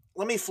me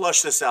let me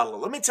flush this out a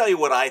little. Let me tell you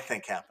what I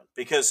think happened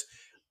because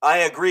I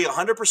agree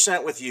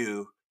 100% with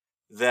you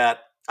that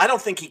I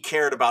don't think he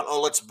cared about,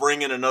 oh, let's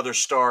bring in another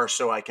star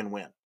so I can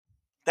win.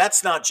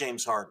 That's not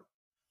James Harden.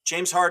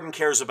 James Harden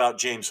cares about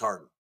James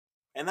Harden,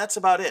 and that's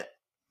about it.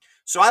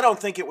 So I don't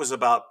think it was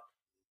about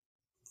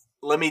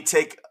let me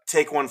take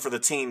one for the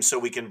team so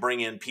we can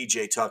bring in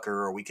PJ Tucker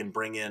or we can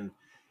bring in,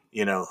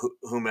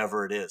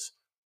 whomever it is.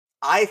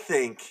 I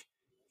think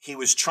he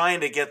was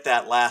trying to get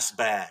that last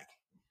bag,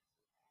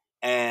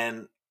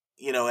 and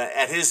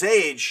at his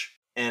age,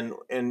 and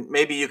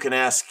maybe you can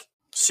ask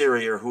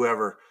Siri or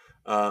whoever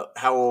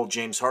how old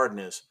James Harden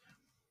is.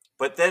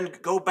 But then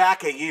go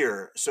back a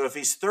year. So if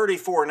he's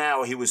 34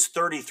 now, he was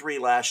 33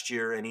 last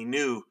year, and he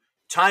knew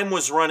time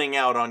was running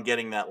out on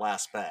getting that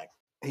last bag.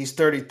 He's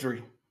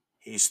 33.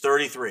 He's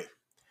 33.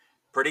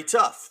 Pretty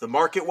tough. The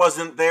market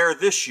wasn't there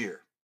this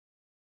year.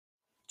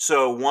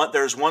 So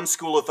there's one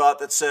school of thought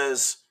that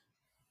says,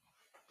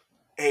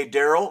 hey,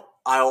 Daryl,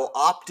 I'll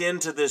opt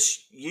into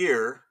this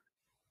year,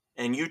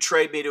 and you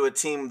trade me to a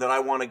team that I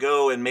want to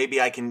go, and maybe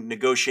I can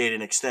negotiate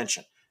an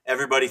extension.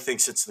 Everybody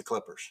thinks it's the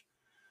Clippers.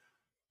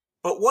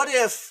 But what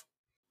if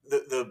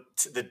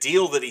the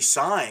deal that he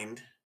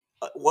signed?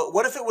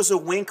 What if it was a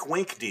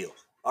wink deal?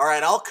 All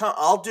right,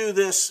 I'll do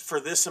this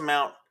for this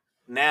amount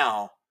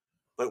now,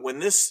 but when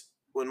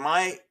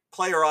my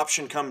player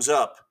option comes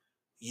up,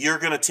 you're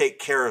going to take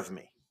care of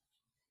me.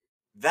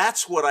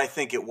 That's what I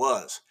think it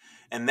was.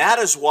 And that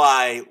is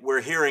why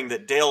we're hearing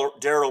that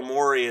Daryl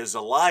Morey is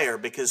a liar,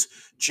 because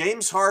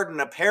James Harden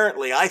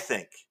apparently, I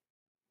think,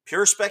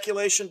 pure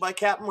speculation by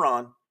Captain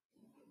Ron,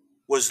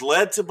 was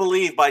led to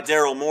believe by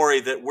Daryl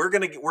Morey that we're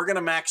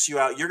gonna max you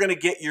out. You're gonna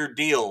get your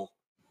deal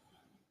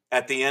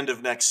at the end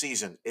of next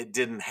season. It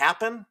didn't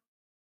happen,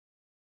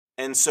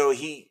 and so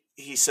he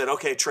said,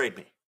 "Okay, trade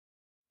me."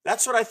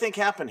 That's what I think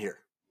happened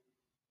here.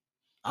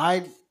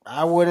 I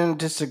wouldn't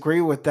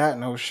disagree with that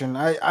notion.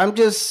 I'm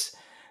just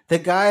the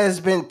guy has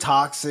been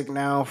toxic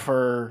now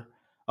for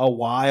a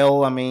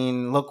while. I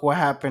mean, look what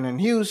happened in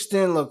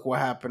Houston, look what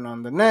happened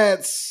on the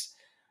Nets.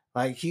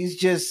 Like he's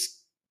just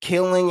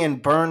killing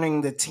and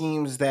burning the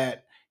teams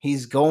that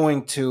he's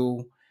going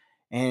to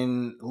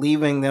and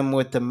leaving them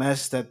with the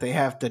mess that they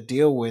have to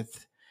deal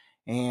with.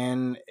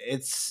 And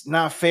it's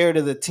not fair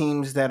to the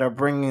teams that are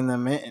bringing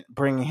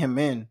him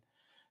in.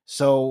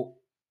 So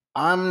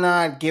I'm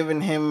not giving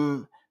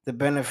him the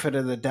benefit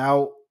of the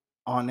doubt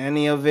on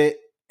any of it.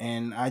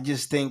 And I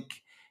just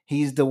think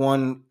he's the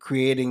one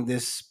creating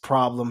this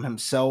problem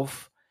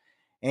himself.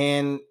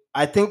 And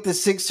I think the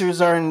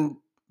Sixers are in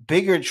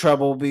bigger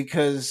trouble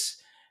because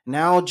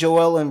now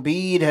Joel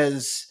Embiid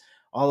has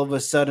all of a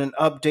sudden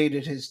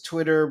updated his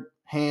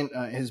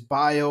his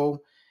bio,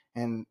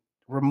 and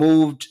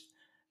removed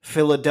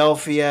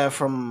Philadelphia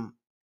from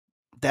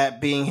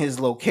that being his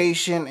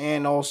location,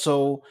 and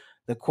also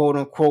the quote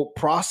unquote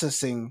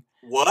processing.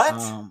 What?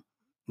 Um,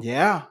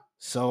 yeah.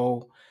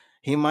 So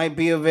he might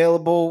be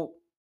available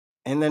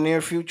in the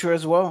near future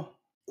as well.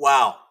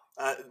 Wow.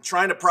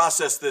 Trying to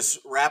process this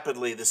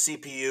rapidly, the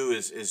CPU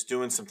is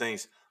doing some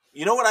things.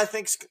 You know what I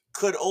think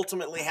could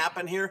ultimately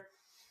happen here?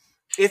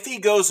 If he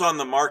goes on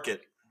the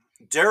market,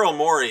 Daryl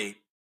Morey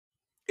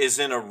is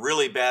in a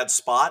really bad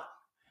spot,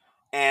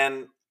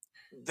 and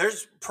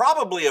there's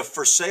probably a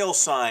for sale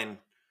sign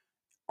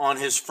on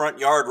his front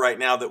yard right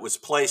now that was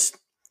placed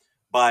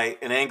by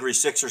an angry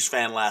Sixers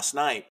fan last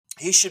night.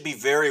 He should be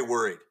very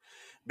worried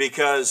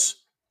because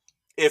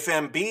if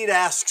Embiid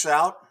asks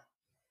out,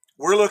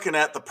 we're looking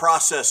at The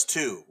Process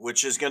 2,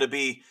 which is going to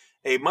be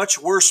a much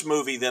worse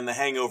movie than The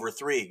Hangover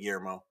 3,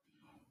 Guillermo.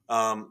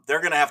 They're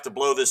going to have to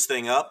blow this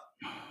thing up.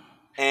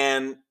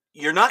 And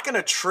you're not going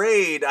to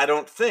trade, I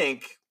don't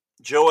think,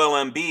 Joel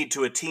Embiid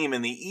to a team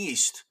in the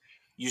East.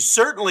 You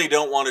certainly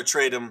don't want to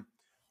trade him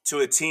to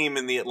a team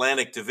in the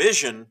Atlantic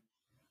Division.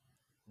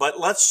 But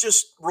let's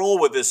just roll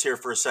with this here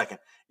for a second.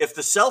 If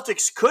the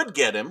Celtics could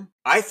get him,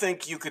 I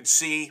think you could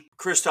see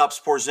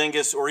Kristaps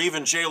Porzingis or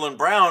even Jaylen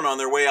Brown on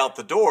their way out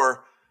the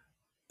door.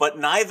 But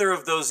neither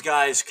of those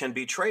guys can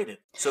be traded.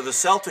 So the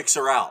Celtics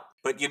are out.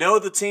 But you know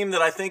the team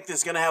that I think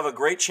is going to have a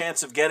great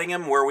chance of getting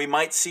him, where we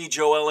might see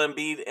Joel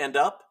Embiid end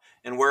up,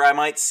 and where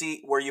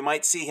you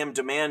might see him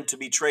demand to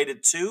be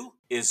traded to,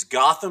 is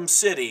Gotham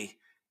City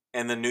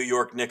and the New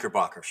York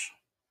Knickerbockers.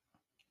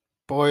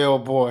 Boy, oh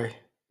boy.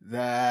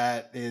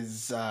 That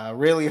is a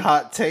really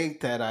hot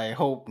take that I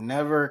hope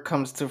never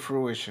comes to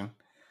fruition.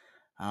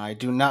 I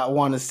do not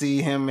want to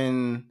see him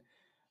in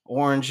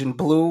orange and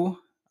blue.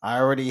 I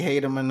already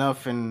hate him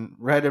enough in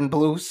red and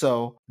blue,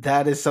 so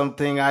that is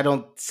something I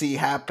don't see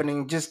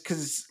happening just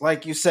because,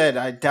 like you said,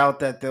 I doubt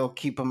that they'll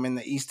keep him in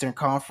the Eastern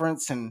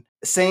Conference. And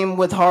same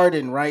with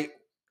Harden, right?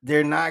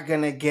 They're not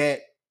going to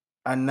get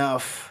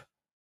enough.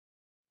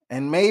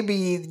 And maybe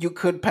you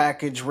could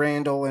package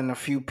Randall and a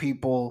few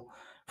people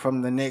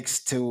from the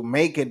Knicks to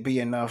make it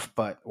be enough,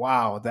 but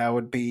wow,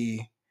 that'd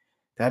be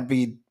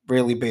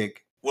really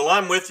big. Well,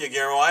 I'm with you,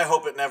 Guillermo. I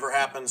hope it never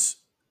happens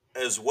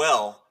as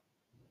well.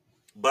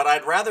 But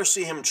I'd rather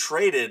see him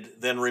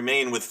traded than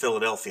remain with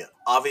Philadelphia.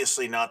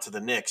 Obviously not to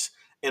the Knicks.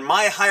 In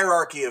my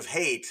hierarchy of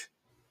hate,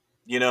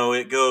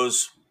 it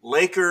goes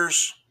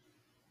Lakers,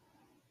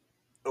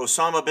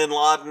 Osama bin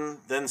Laden,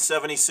 then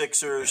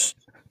 76ers,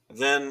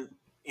 then,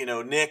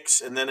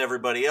 Knicks, and then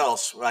everybody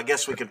else. Well, I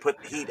guess we can put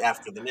the Heat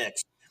after the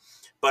Knicks.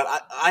 But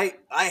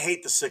I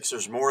hate the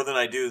Sixers more than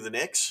I do the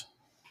Knicks.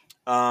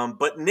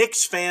 But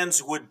Knicks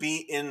fans would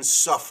be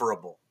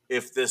insufferable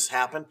if this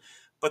happened.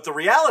 But the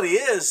reality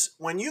is,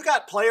 when you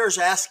got players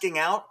asking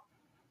out,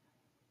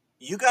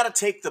 you got to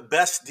take the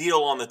best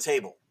deal on the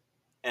table.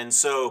 And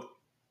so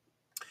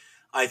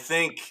I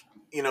think,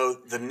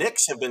 the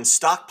Knicks have been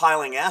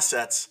stockpiling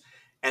assets,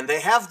 and they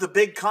have the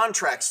big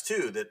contracts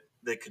too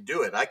that could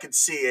do it. I could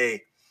see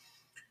a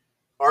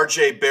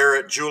RJ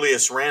Barrett,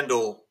 Julius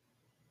Randle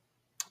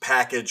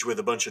package with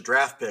a bunch of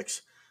draft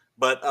picks.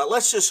 But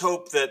let's just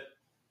hope that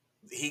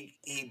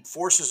he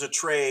forces a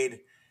trade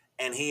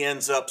and he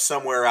ends up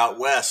somewhere out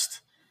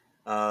west.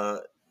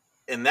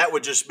 And that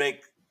would just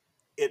make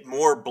it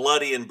more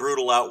bloody and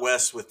brutal out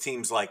west with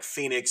teams like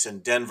Phoenix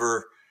and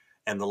Denver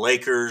and the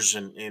Lakers.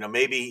 And,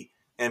 maybe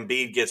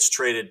Embiid gets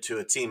traded to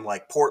a team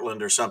like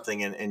Portland or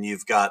something, and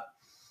you've got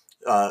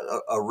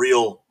a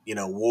real,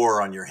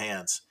 war on your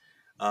hands.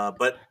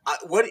 But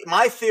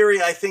my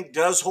theory, I think,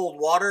 does hold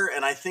water.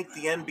 And I think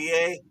the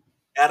NBA,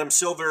 Adam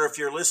Silver, if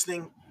you're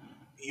listening,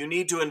 you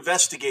need to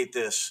investigate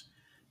this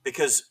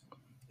because,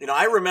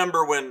 I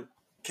remember when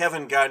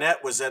Kevin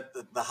Garnett was at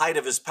the height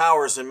of his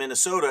powers in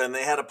Minnesota, and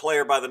they had a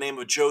player by the name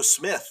of Joe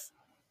Smith,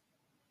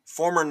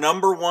 former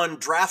number one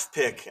draft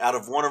pick out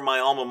of one of my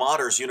alma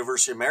maters,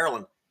 University of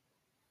Maryland.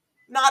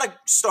 Not a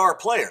star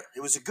player. He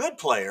was a good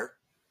player,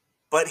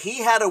 but he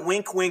had a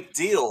wink-wink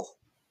deal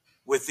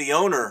with the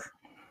owner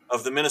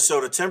of the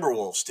Minnesota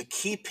Timberwolves to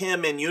keep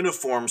him in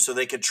uniform so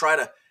they could try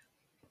to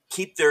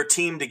keep their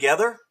team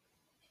together.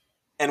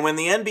 And when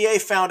the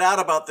NBA found out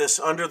about this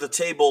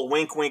under-the-table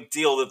wink-wink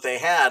deal that they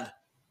had,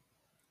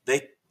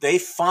 they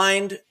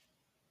fined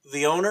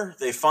the owner,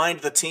 they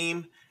fined the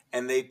team,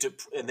 and they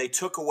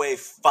took away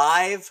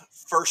 5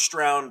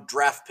 first-round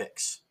draft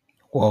picks.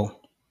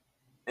 Whoa!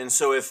 And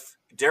so if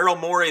Daryl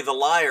Morey, the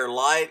liar,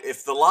 lied,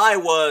 if the lie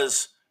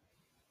was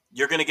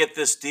you're going to get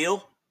this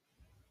deal,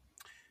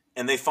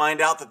 and they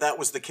find out that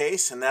was the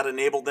case, and that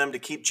enabled them to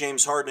keep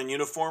James Harden in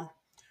uniform,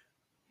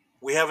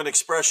 we have an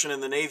expression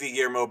in the Navy,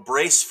 Guillermo: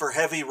 brace for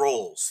heavy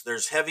rolls.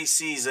 There's heavy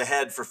seas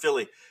ahead for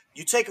Philly.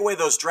 You take away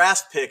those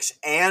draft picks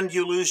and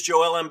you lose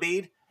Joel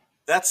Embiid,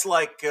 that's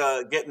like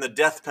getting the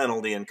death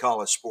penalty in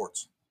college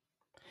sports.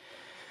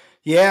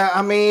 Yeah,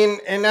 I mean,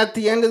 and at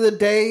the end of the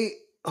day,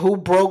 who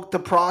broke the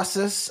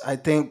process? I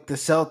think the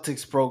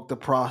Celtics broke the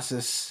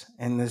process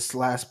in this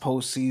last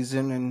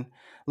postseason. And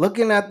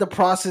looking at the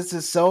process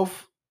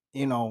itself,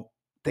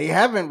 they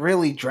haven't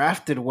really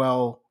drafted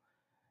well.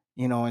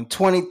 In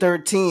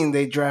 2013,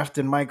 they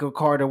drafted Michael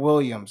Carter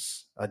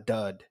Williams, a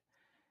dud.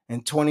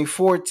 In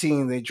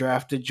 2014, they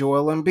drafted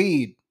Joel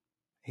Embiid.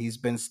 He's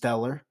been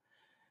stellar.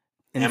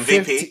 In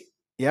MVP.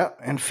 Yep.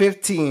 And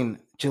 15,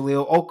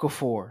 Jaleel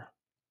Okafor.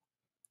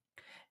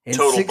 In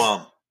Total six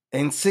bum.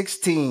 in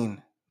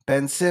 16,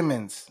 Ben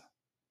Simmons.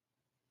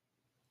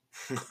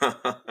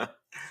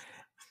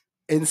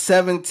 In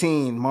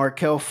 17,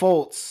 Markel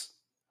Fultz.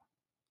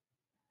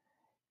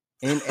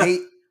 In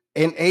eight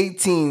in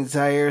 18,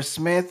 Zaire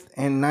Smith.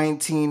 And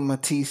 19,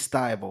 Matisse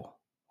Steibel.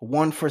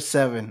 1 for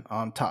 7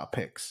 on top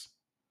picks.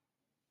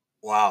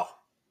 Wow,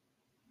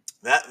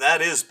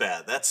 that is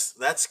bad.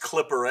 That's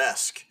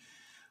Clipper-esque.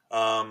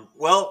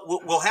 Well,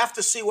 we'll have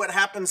to see what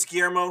happens,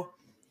 Guillermo.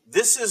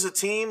 This is a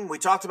team, we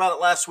talked about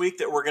it last week,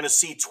 that we're going to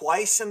see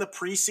twice in the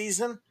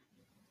preseason,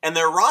 and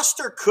their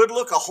roster could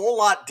look a whole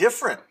lot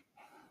different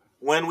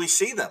when we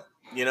see them.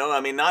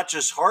 I mean, not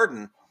just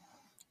Harden.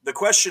 The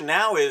question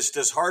now is,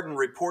 does Harden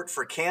report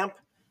for camp?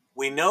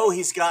 We know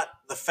he's got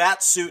the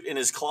fat suit in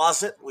his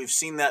closet. We've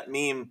seen that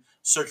meme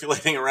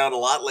circulating around a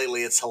lot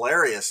lately. It's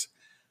hilarious.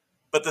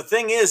 But the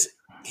thing is,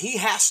 he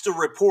has to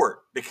report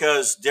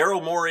because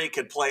Daryl Morey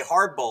could play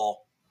hardball.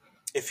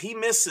 If he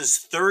misses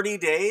 30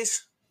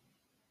 days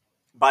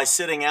by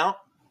sitting out,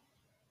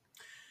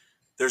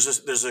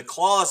 there's a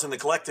clause in the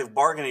collective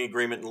bargaining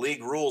agreement and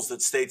league rules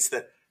that states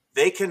that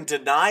they can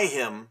deny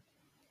him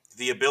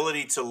the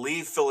ability to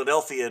leave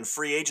Philadelphia in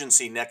free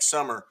agency next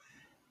summer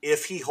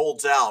if he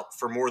holds out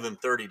for more than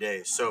 30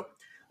 days. So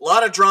a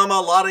lot of drama,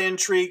 a lot of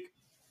intrigue.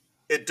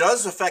 It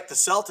does affect the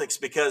Celtics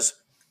because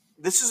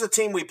this is a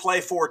team we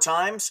play 4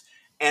 times,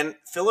 and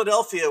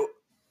Philadelphia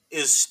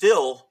is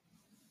still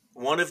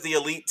one of the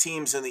elite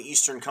teams in the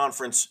Eastern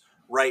Conference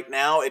right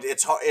now.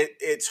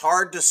 It's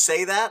hard to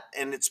say that,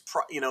 and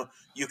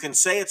you can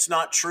say it's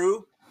not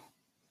true,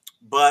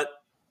 but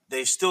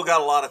they've still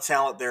got a lot of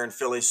talent there in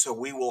Philly, so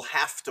we will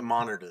have to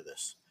monitor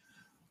this.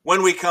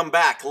 When we come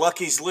back,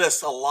 Lucky's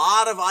List, a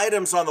lot of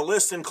items on the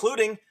list,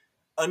 including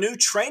a new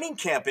training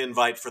camp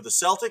invite for the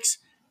Celtics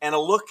and a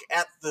look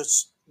at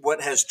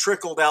what has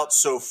trickled out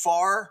so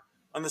far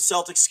on the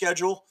Celtics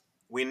schedule.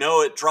 We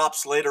know it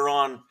drops later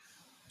on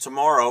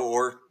tomorrow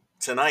or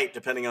tonight,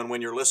 depending on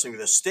when you're listening to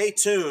this. Stay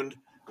tuned.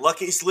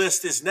 Lucky's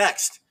List is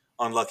next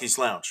on Lucky's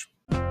Lounge.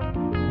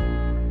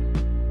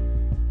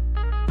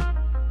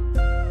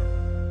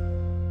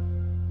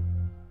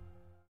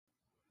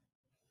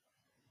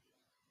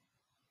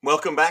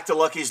 Welcome back to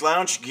Lucky's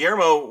Lounge.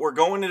 Guillermo, we're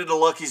going into the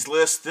Lucky's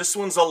List. This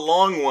one's a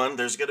long one.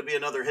 There's going to be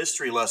another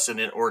history lesson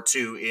or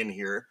two in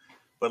here,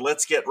 but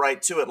let's get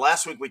right to it.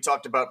 Last week we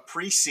talked about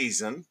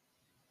preseason,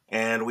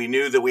 and we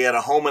knew that we had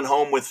a home and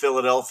home with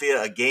Philadelphia,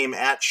 a game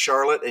at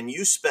Charlotte, and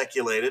you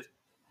speculated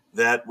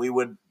that we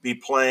would be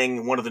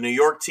playing one of the New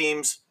York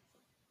teams.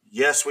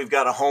 Yes, we've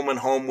got a home and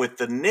home with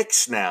the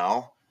Knicks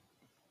now,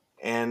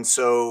 and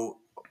so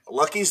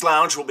Lucky's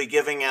Lounge will be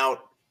giving out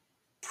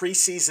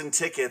preseason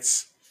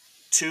tickets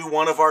to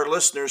one of our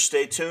listeners.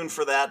 Stay tuned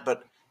for that,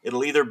 but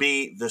it'll either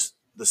be the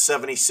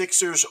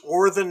 76ers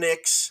or the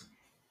Knicks.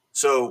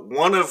 So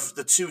one of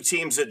the two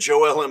teams that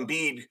Joel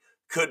Embiid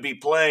could be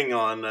playing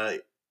on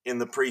in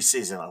the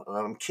preseason.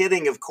 I'm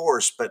kidding, of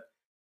course, but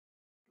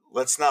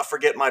let's not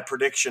forget my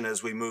prediction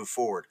as we move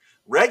forward.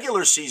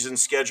 Regular season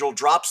schedule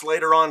drops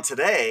later on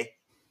today,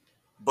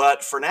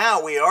 but for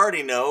now, we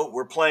already know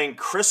we're playing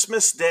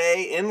Christmas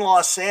Day in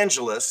Los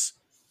Angeles,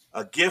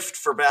 a gift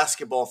for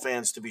basketball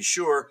fans to be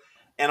sure,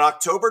 and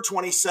October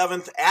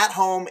 27th at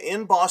home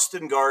in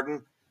Boston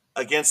Garden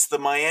against the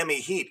Miami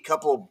Heat.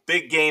 Couple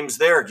big games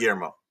there,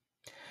 Guillermo.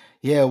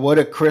 Yeah, what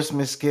a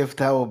Christmas gift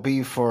that will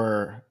be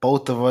for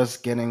both of us,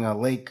 getting a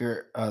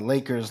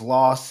Lakers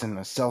loss and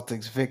a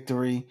Celtics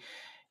victory.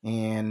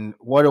 And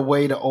what a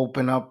way to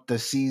open up the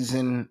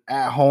season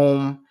at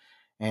home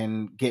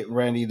and get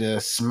ready to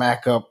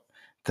smack up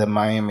the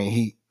Miami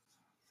Heat.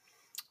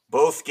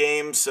 Both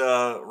games,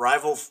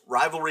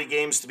 rivalry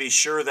games to be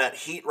sure. That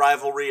Heat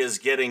rivalry is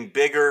getting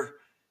bigger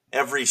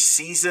every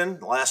season.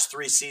 The last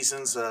 3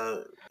 seasons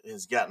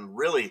has gotten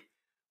really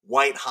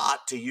white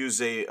hot, to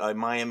use a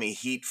Miami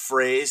Heat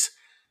phrase.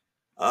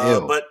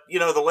 Ew. But,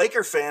 the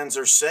Laker fans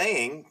are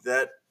saying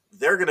that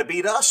they're going to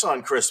beat us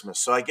on Christmas.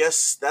 So I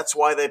guess that's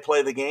why they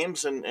play the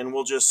games, and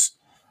we'll just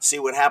see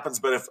what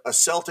happens. But if a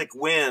Celtic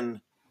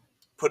win,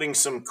 putting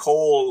some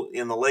coal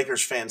in the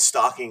Lakers fans'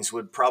 stockings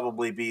would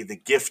probably be the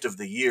gift of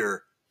the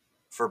year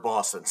for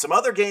Boston. Some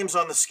other games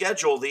on the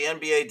schedule, the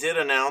NBA did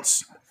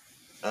announce,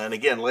 and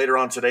again, later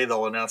on today,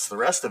 they'll announce the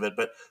rest of it,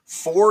 but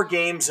 4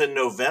 games in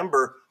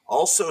November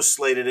also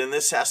slated, and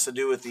this has to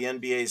do with the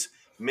NBA's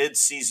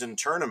mid-season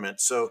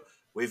tournament. So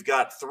we've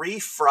got 3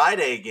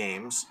 Friday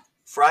games.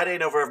 Friday,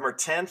 November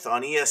 10th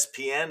on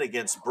ESPN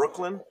against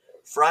Brooklyn.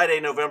 Friday,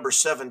 November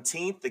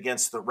 17th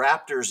against the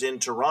Raptors in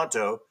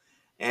Toronto.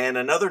 And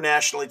another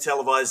nationally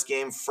televised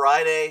game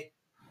Friday,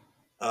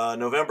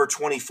 November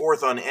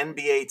 24th on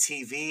NBA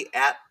TV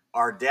at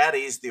our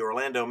daddies, the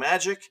Orlando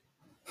Magic.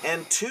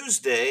 And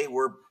Tuesday,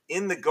 we're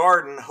in the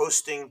Garden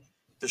hosting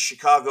the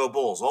Chicago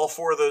Bulls. All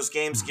 4 of those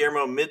games,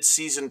 Guillermo,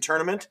 mid-season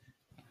tournament,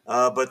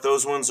 but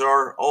those ones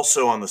are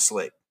also on the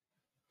slate.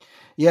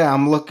 Yeah,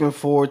 I'm looking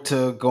forward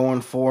to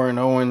going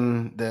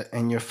 4-0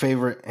 in your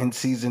favorite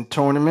in-season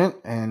tournament,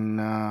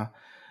 and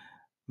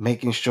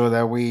making sure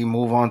that we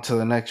move on to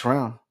the next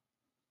round.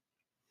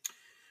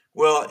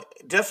 Well,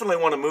 definitely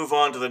want to move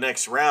on to the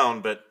next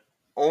round, but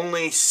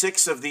only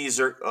 6 of these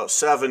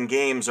 7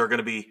 games are going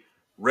to be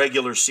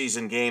regular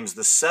season games.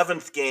 The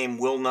 7th game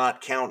will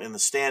not count in the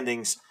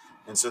standings,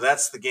 and so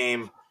that's the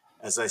game,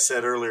 as I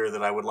said earlier,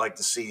 that I would like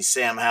to see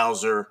Sam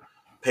Hauser,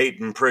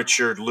 Peyton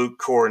Pritchard, Luke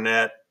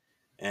Cornett,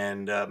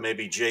 and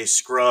maybe Jay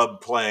Scrubb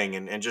playing,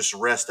 and just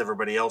rest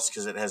everybody else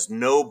because it has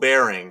no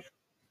bearing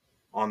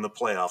on the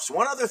playoffs.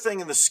 One other thing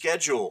in the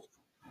schedule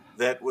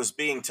that was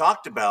being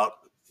talked about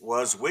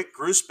was Wick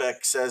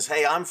Grusbeck says,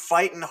 "Hey, I'm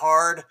fighting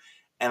hard,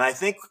 and I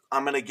think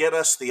I'm going to get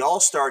us the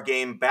All-Star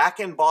game back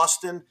in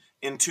Boston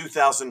in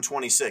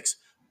 2026."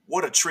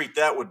 What a treat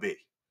that would be.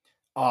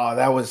 Oh,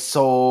 that would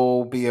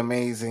so be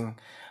amazing.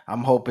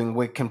 I'm hoping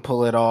Wick can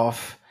pull it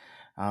off.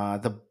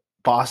 The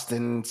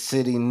Boston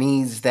City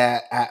needs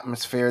that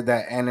atmosphere,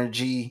 that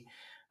energy.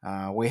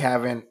 We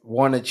haven't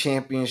won a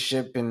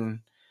championship in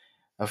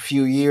a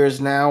few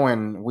years now,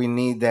 and we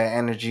need that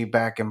energy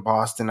back in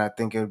Boston. I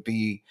think it would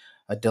be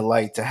a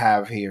delight to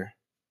have here.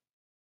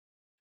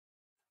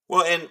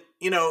 Well, and,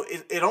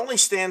 it only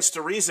stands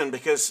to reason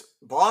because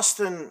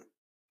Boston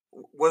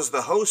was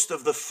the host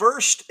of the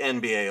first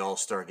NBA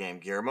All-Star game,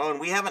 Guillermo, and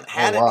we haven't Oh,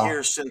 had it wow.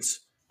 here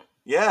since,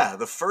 yeah,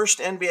 the first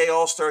NBA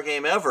All-Star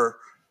game ever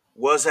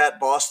was at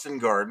Boston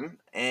Garden,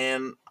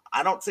 and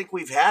I don't think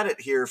we've had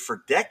it here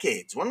for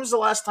decades. When was the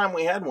last time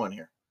we had one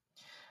here?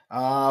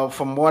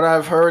 From what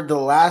I've heard, the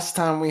last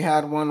time we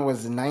had one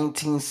was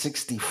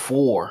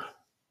 1964.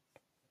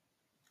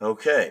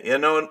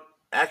 Okay.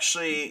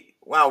 Actually,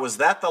 wow, was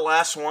that the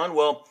last one?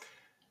 Well,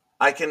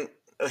 I can.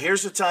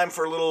 Here's a time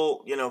for a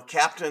little,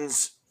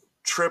 captain's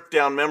trip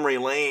down memory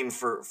lane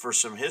for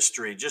some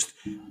history. Just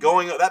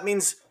going. That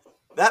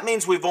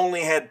means we've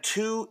only had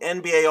 2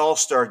 NBA All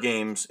Star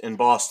games in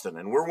Boston,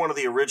 and we're one of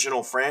the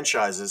original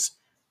franchises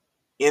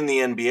in the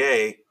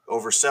NBA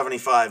over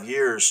 75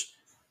 years,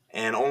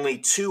 and only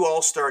 2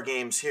 All Star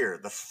games here.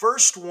 The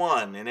first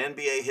one in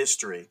NBA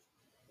history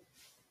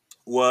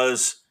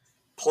was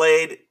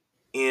played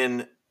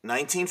in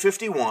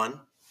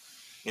 1951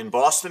 in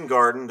Boston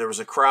Garden. There was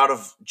a crowd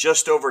of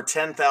just over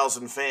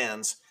 10,000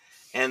 fans,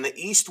 and the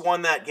East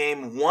won that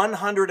game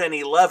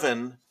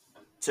 111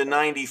 to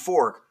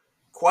 94.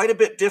 Quite a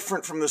bit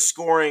different from the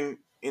scoring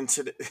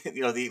into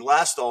the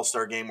last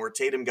All-Star game where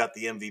Tatum got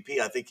the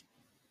MVP. I think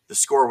the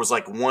score was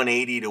like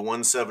 180 to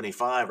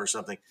 175 or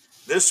something.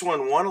 This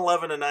one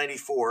 111 to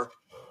 94.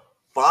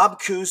 Bob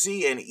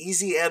Cousy and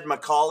Easy Ed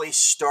Macaulay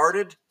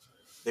started.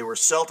 They were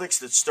Celtics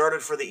that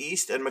started for the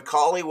East, and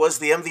Macaulay was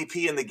the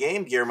MVP in the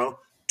game, Guillermo.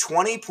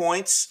 20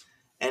 points,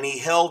 and he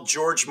held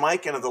George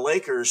Mikan of the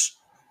Lakers,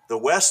 the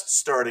West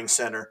starting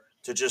center,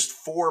 to just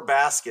 4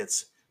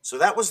 baskets. So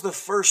that was the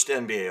first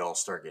NBA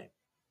All-Star game.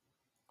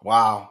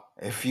 Wow.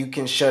 If you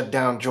can shut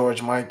down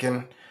George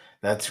Mikan,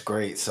 that's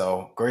great.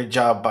 So great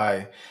job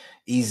by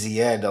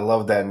Easy Ed. I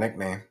love that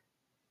nickname.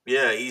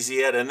 Yeah,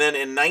 Easy Ed. And then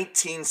in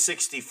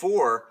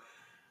 1964,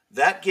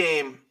 that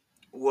game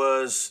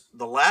was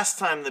the last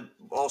time the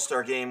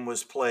All-Star game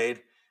was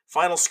played.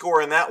 Final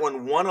score in that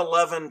one,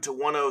 111 to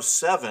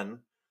 107.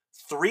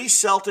 3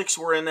 Celtics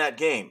were in that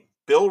game.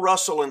 Bill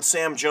Russell and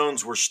Sam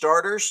Jones were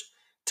starters.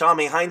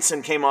 Tommy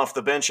Heinsohn came off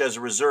the bench as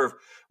a reserve.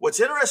 What's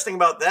interesting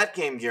about that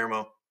game,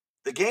 Guillermo,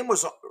 the game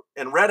was,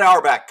 and Red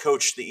Auerbach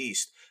coached the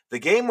East. The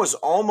game was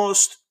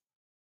almost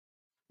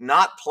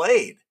not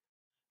played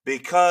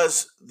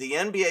because the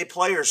NBA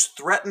players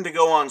threatened to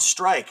go on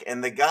strike,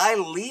 and the guy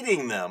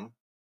leading them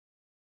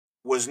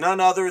was none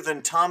other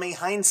than Tommy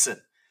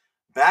Heinsohn.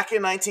 Back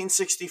in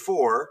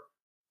 1964, of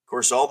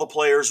course, all the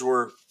players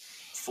were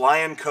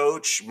flying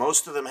coach.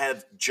 Most of them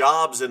had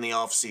jobs in the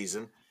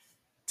offseason.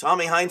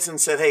 Tommy Heinsohn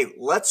said, "Hey,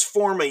 let's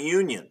form a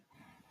union."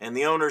 And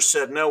the owners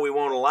said, "No, we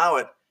won't allow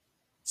it."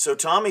 So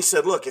Tommy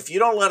said, "Look, if you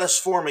don't let us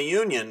form a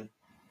union,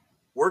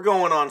 we're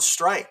going on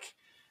strike."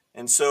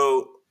 And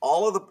so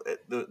all of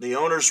the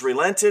owners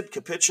relented,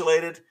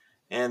 capitulated,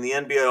 and the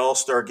NBA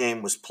All-Star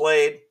game was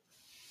played.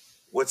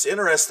 What's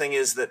interesting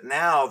is that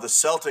now the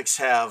Celtics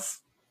have,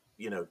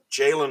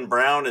 Jaylen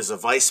Brown is a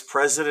vice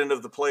president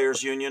of the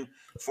Players Union.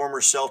 Former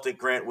Celtic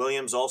Grant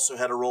Williams also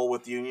had a role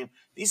with the union.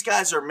 These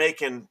guys are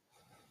making,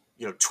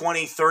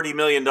 20, $30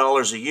 million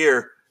a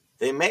year.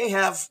 They may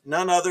have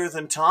none other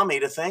than Tommy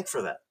to thank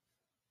for that.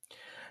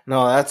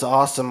 No, that's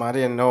awesome. I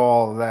didn't know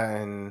all of that.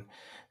 And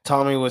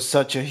Tommy was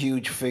such a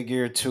huge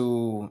figure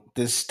to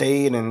this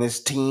state and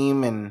this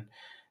team. And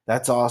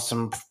that's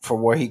awesome for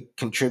what he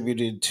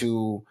contributed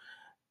to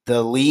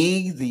the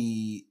league,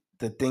 the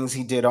things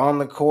he did on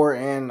the court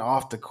and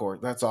off the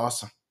court. That's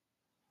awesome.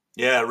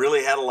 Yeah, it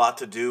really had a lot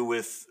to do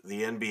with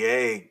the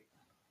NBA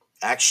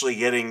actually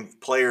getting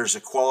players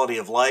a quality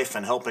of life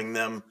and helping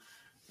them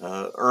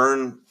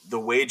earn the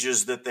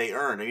wages that they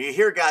earn. And you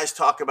hear guys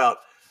talk about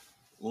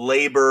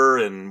labor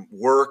and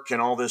work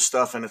and all this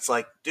stuff, and it's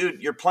like,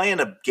 dude, you're playing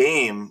a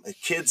game, a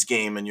kid's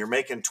game, and you're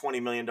making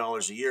 $20 million a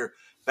year.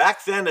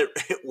 Back then, it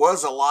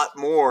was a lot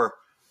more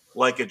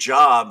like a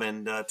job,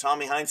 and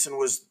Tommy Heinsohn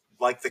was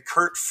like the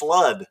Kurt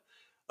Flood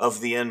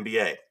of the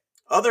NBA.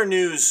 Other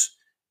news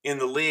in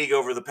the league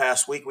over the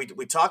past week,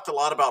 we talked a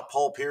lot about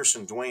Paul Pierce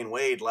and Dwayne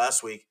Wade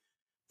last week.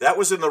 That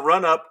was in the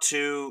run up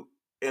to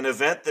an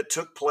event that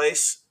took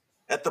place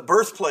at the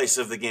birthplace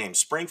of the game,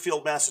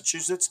 Springfield,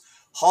 Massachusetts.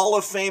 Hall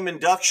of Fame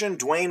induction.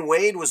 Dwayne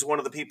Wade was one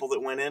of the people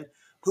that went in.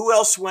 Who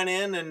else went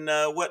in, and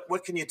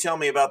what can you tell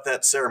me about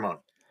that ceremony?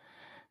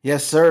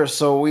 Yes, sir.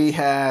 So we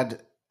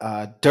had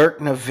Dirk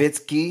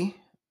Nowitzki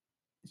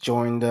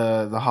join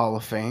the Hall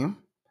of Fame.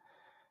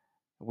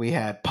 We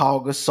had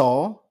Paul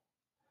Gasol.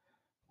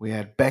 We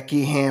had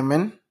Becky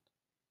Hammon.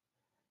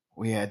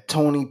 We had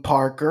Tony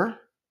Parker.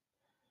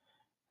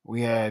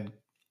 We had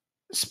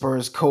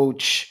Spurs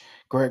coach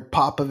Greg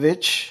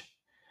Popovich.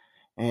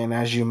 And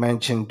as you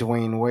mentioned,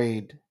 Dwayne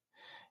Wade.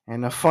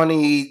 And a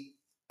funny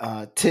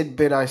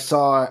tidbit I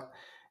saw,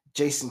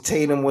 Jason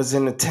Tatum was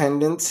in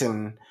attendance,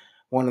 and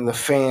one of the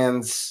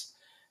fans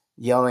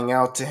yelling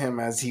out to him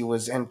as he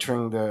was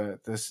entering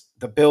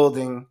the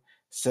building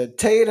said,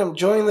 "Tatum,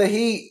 join the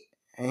Heat."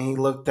 And he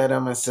looked at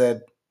him and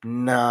said,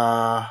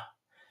 "Nah."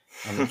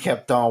 And he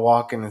kept on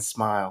walking and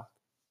smiled.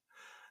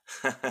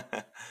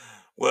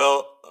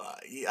 Well,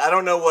 I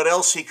don't know what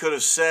else he could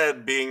have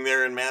said being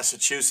there in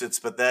Massachusetts,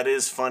 but that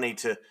is funny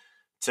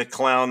to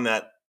clown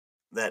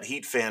that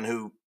Heat fan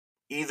who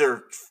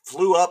either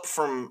flew up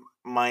from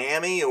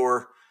Miami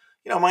or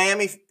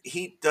Miami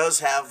Heat does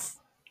have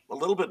a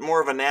little bit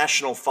more of a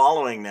national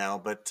following now,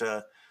 but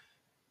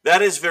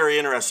that is very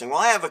interesting. Well,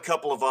 I have a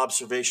couple of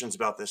observations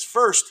about this.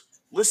 First,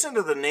 listen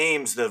to the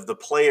names of the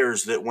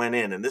players that went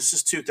in, and this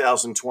is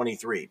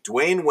 2023.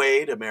 Dwayne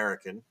Wade,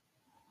 American.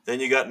 Then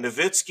you got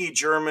Nowitzki,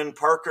 German,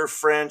 Parker,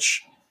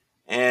 French,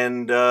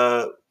 and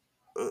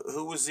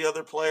who was the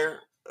other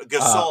player?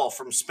 Gasol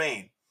from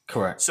Spain.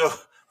 Correct. So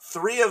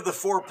three of the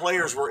four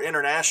players were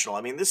international.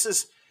 I mean, this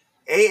is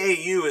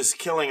AAU is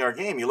killing our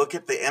game. You look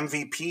at the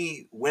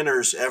MVP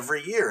winners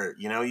every year.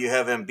 You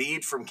have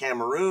Embiid from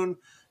Cameroon,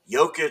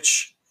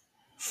 Jokic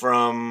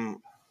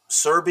from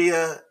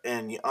Serbia,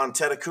 and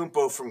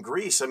Antetokounmpo from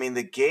Greece. I mean,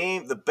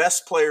 the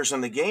best players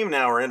in the game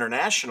now are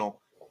international.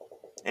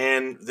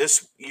 And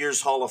this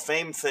year's Hall of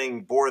Fame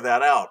thing bore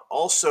that out.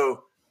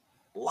 Also,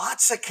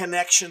 lots of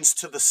connections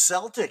to the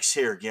Celtics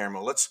here,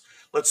 Guillermo.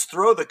 Let's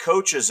throw the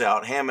coaches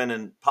out, Hammond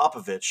and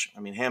Popovich. I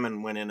mean,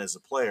 Hammond went in as a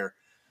player,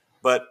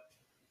 but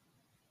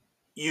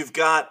you've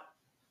got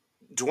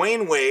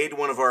Dwayne Wade,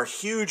 one of our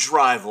huge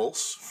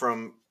rivals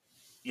from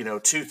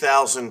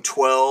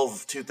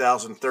 2012,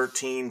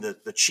 2013,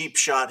 the cheap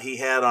shot he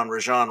had on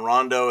Rajon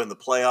Rondo in the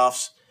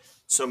playoffs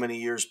so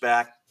many years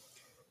back.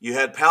 You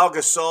had Pau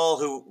Gasol,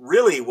 who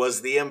really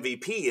was the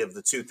MVP of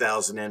the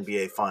 2000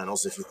 NBA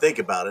Finals, if you think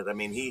about it. I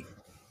mean,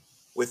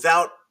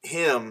 without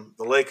him,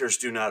 the Lakers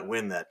do not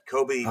win that.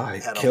 Kobe He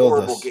had a killed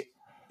horrible us. game.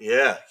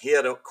 Yeah,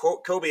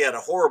 Kobe had a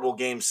horrible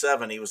game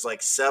 7. He was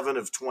like 7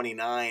 of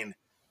 29,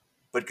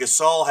 but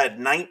Gasol had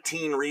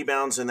 19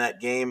 rebounds in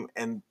that game,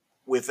 and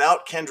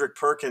without Kendrick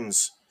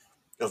Perkins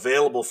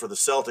available for the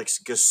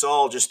Celtics,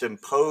 Gasol just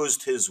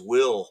imposed his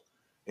will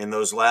in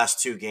those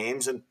last 2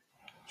 games, and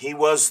he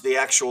was the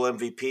actual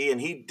MVP, and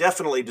he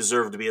definitely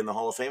deserved to be in the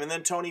Hall of Fame. And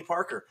then Tony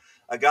Parker,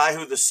 a guy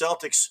who the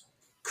Celtics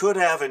could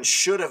have and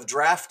should have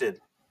drafted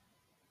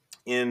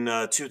in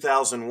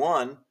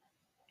 2001.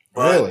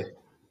 But, Really?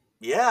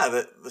 yeah,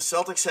 the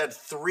Celtics had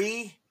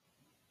 3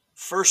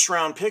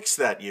 first-round picks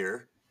that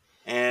year,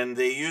 and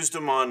they used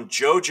them on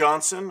Joe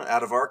Johnson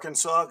out of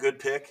Arkansas, good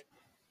pick.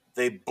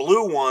 They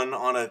blew one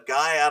on a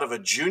guy out of a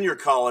junior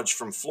college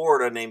from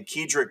Florida named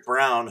Kedrick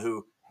Brown,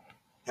 who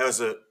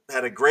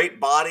had a great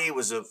body,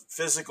 was a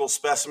physical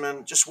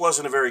specimen, just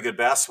wasn't a very good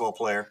basketball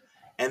player.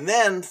 And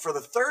then for the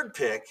 3rd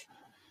pick,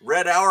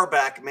 Red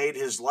Auerbach made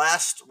his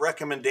last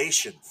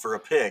recommendation for a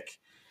pick,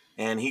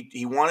 and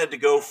he wanted to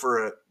go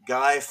for a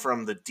guy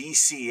from the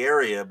D.C.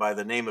 area by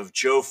the name of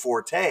Joe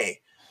Forte,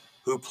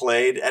 who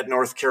played at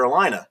North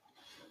Carolina.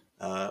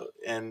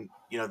 And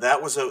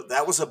that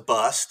was a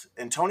bust.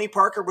 And Tony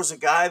Parker was a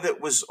guy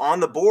that was on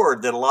the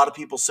board that a lot of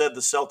people said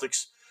the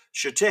Celtics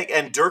should take.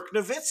 And Dirk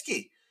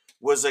Nowitzki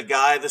was a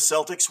guy the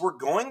Celtics were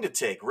going to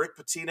take. Rick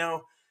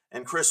Pitino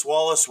and Chris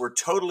Wallace were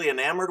totally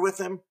enamored with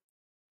him,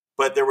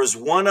 but there was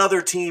one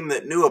other team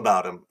that knew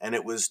about him, and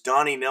it was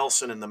Donnie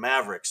Nelson and the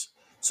Mavericks.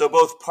 So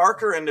both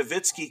Parker and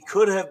Nowitzki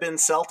could have been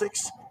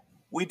Celtics.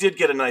 We did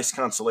get a nice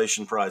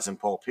consolation prize in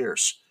Paul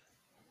Pierce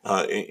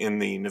in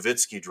the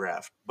Nowitzki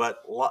draft. But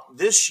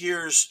this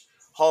year's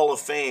Hall of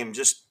Fame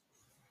just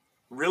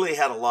really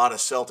had a lot of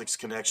Celtics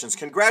connections.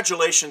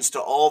 Congratulations to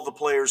all the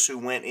players who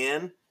went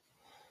in.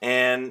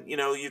 And,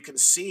 you can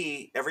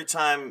see every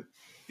time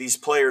these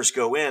players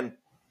go in,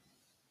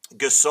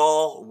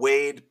 Gasol,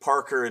 Wade,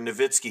 Parker, and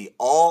Nowitzki,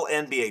 all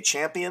NBA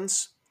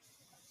champions,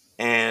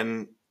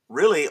 and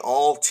really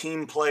all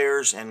team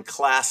players and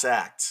class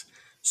acts.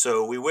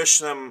 So we wish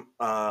them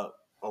a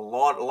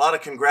lot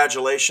of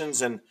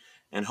congratulations, and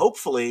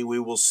hopefully we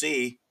will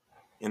see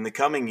in the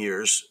coming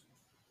years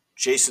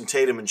Jason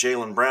Tatum and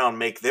Jaylen Brown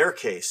make their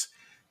case.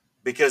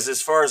 Because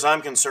as far as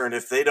I'm concerned,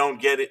 if they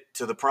don't get it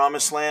to the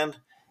promised land,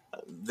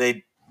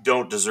 they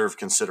don't deserve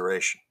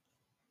consideration.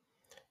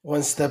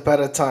 One step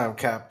at a time,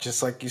 Cap.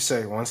 Just like you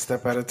say, one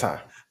step at a time.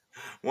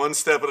 One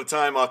step at a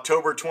time.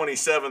 October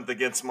 27th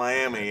against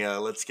Miami.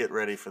 Let's get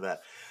ready for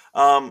that.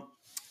 Um,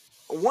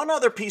 one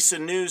other piece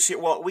of news here.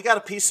 Well, we got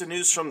a piece of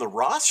news from the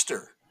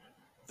roster.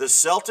 The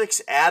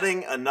Celtics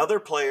adding another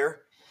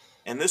player,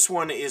 and this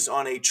one is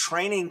on a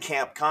training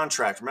camp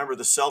contract. Remember,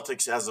 the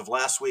Celtics, as of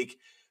last week,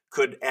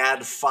 could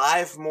add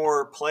 5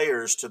 more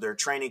players to their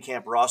training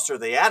camp roster.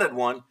 They added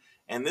one,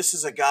 and this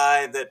is a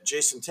guy that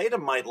Jason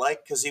Tatum might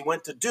like because he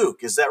went to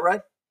Duke. Is that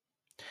right?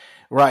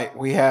 Right.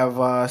 We have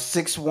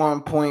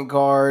 6'1" point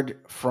guard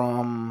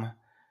from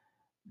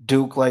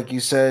Duke, like you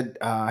said.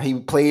 He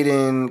played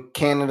in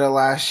Canada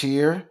last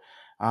year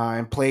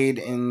and played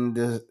in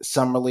the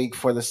Summer League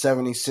for the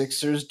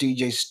 76ers,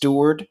 DJ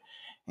Stewart.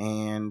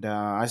 And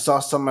I saw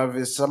some of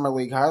his Summer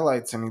League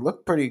highlights, and he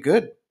looked pretty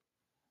good.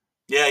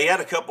 Yeah, he had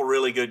a couple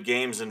really good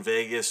games in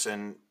Vegas,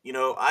 and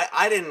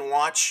I didn't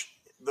watch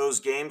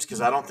those games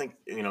because I don't think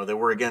they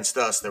were against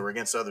us; they were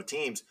against other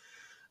teams.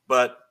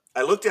 But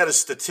I looked at his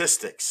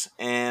statistics,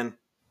 and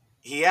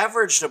he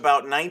averaged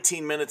about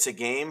 19 minutes a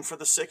game for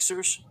the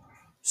Sixers,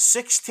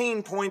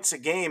 16 points a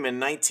game in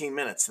 19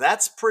 minutes.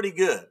 That's pretty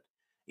good,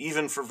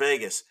 even for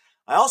Vegas.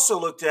 I also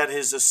looked at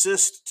his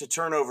assist to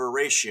turnover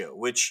ratio,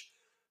 which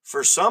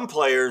for some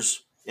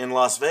players in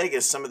Las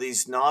Vegas, some of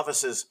these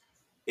novices,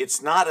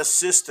 it's not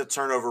assist to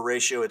turnover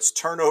ratio, it's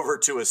turnover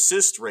to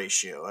assist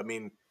ratio. I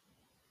mean,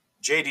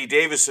 JD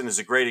Davison is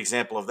a great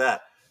example of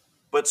that.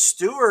 But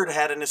Stewart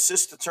had an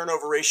assist to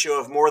turnover ratio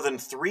of more than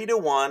 3 to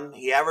 1.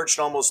 He averaged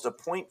almost a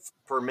point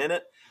per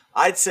minute.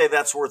 I'd say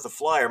that's worth a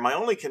flyer. My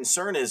only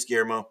concern is,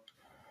 Guillermo,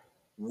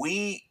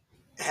 we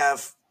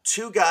have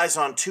 2 guys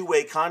on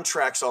 2-way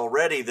contracts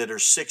already that are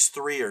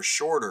 6'3" or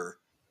shorter,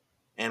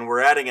 and we're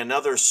adding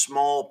another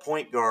small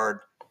point guard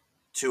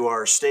to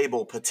our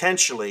stable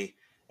potentially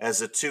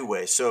as a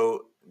 2-way.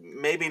 So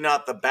maybe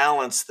not the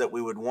balance that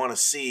we would want to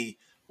see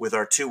with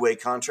our 2-way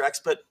contracts,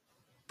 but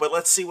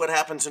let's see what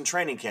happens in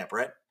training camp,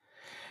 right?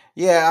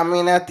 Yeah, I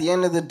mean, at the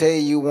end of the day,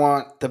 you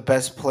want the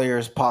best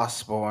players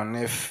possible. And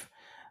if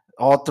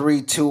all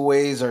three two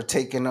ways are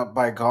taken up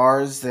by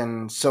guards,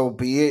 then so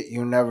be it.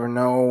 You never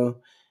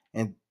know.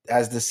 And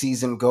as the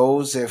season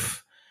goes,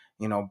 if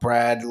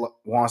Brad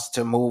wants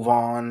to move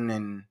on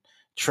and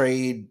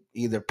trade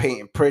either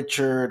Peyton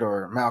Pritchard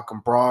or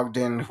Malcolm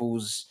Brogdon,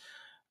 who's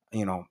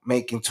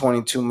making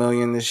 22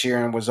 million this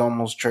year and was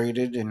almost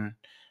traded, and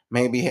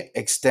maybe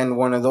extend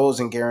one of those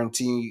and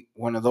guarantee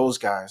one of those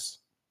guys.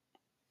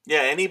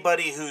 Yeah,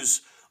 anybody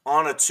who's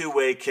on a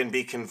 2-way can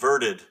be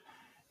converted,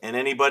 and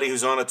anybody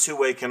who's on a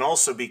 2-way can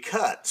also be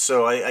cut.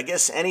 So I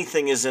guess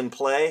anything is in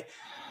play.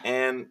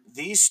 And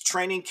these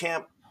training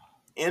camp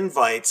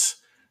invites,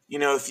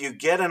 if you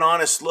get an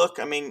honest look,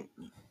 I mean,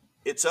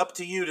 it's up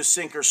to you to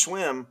sink or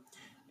swim.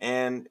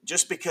 And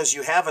just because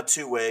you have a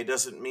 2-way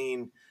doesn't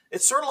mean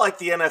it's sort of like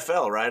the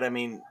NFL, right? I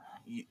mean,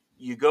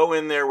 you go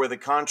in there with a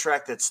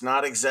contract that's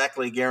not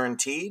exactly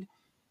guaranteed,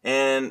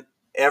 and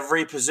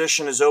every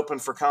position is open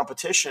for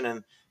competition,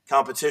 and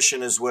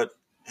competition is what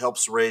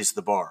helps raise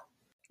the bar.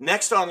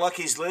 Next on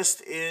Lucky's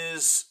list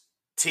is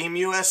Team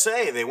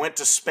USA. They went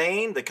to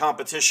Spain. The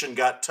competition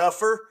got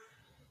tougher,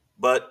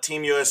 but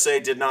Team USA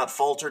did not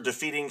falter,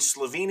 defeating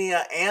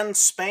Slovenia and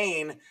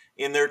Spain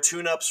in their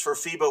tune-ups for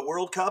FIBA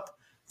World Cup.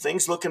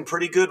 Things looking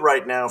pretty good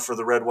right now for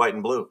the red, white,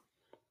 and blue.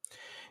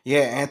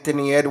 Yeah,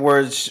 Anthony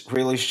Edwards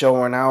really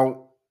showing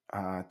out.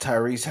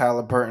 Tyrese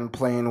Halliburton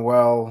playing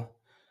well.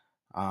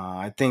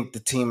 I think the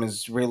team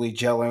is really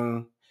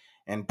gelling,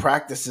 and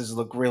practices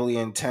look really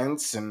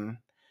intense. And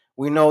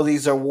we know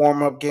these are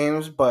warm up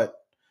games, but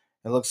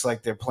it looks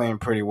like they're playing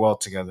pretty well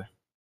together.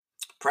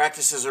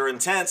 Practices are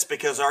intense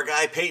because our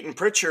guy Peyton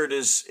Pritchard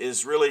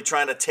is really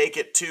trying to take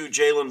it to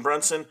Jalen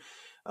Brunson.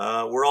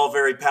 We're all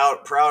very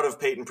proud of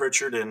Peyton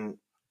Pritchard,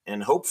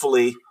 and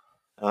hopefully,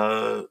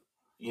 uh,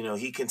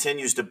 he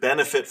continues to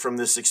benefit from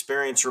this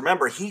experience.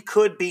 Remember, he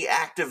could be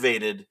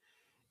activated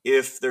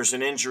if there's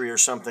an injury or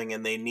something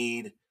and they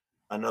need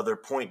another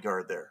point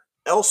guard there.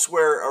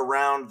 Elsewhere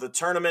around the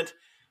tournament,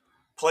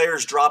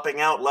 players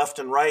dropping out left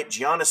and right.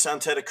 Giannis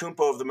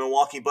Antetokounmpo of the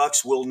Milwaukee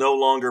Bucks will no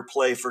longer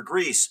play for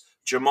Greece.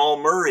 Jamal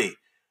Murray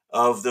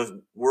of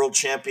the world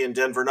champion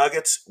Denver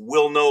Nuggets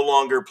will no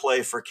longer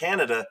play for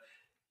Canada.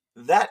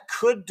 That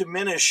could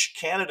diminish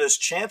Canada's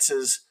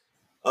chances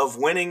of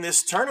winning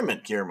this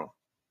tournament, Guillermo.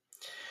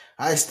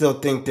 I still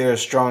think they're a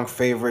strong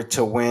favorite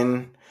to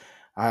win.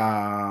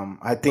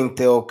 I think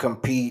they'll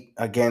compete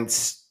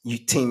against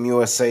Team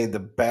USA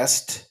the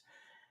best.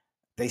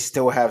 They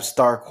still have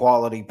star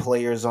quality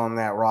players on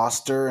that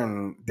roster,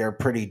 and they're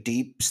pretty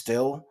deep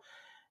still.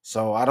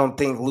 So I don't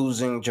think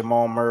losing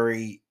Jamal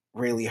Murray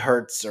really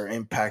hurts or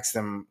impacts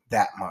them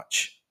that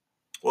much.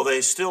 Well,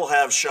 they still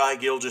have Shai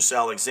Gilgeous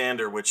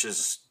Alexander, which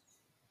is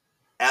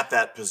at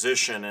that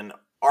position and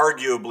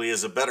arguably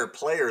is a better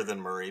player than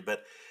Murray,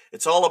 but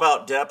it's all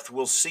about depth.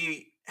 We'll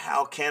see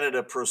how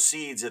Canada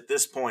proceeds at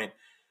this point.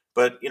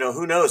 But,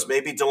 who knows?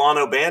 Maybe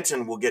Delano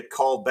Banton will get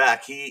called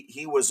back.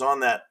 He was on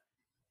that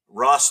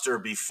roster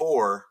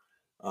before.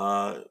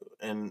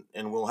 and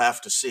we'll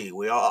have to see.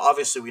 We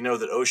know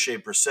that O'Shea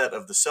Brissett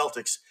of the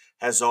Celtics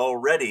has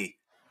already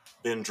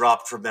been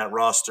dropped from that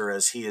roster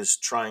as he is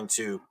trying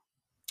to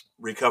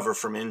recover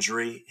from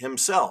injury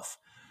himself.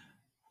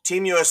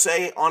 Team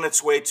USA on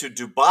its way to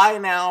Dubai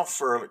now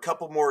for a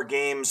couple more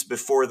games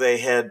before they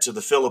head to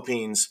the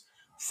Philippines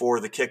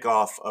for the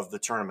kickoff of the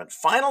tournament.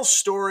 Final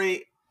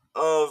story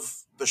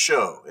of the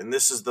show, and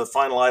this is the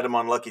final item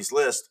on Lucky's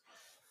list.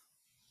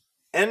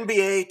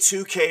 NBA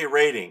 2K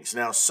ratings.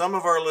 Now,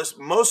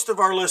 most of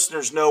our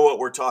listeners know what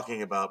we're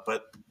talking about,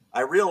 but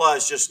I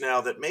realized just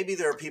now that maybe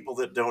there are people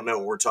that don't know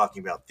what we're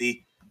talking about.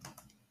 The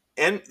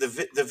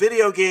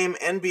video game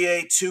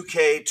NBA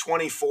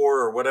 2K24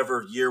 or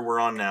whatever year we're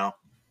on now.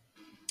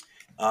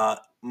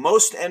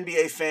 Most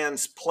NBA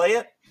fans play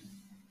it,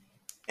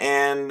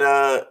 and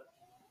I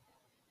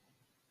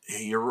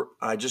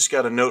just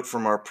got a note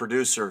from our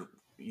producer.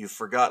 You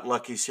forgot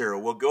Lucky's Hero.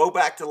 We'll go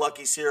back to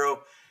Lucky's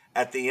Hero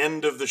at the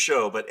end of the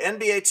show, but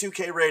NBA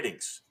 2K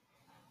ratings.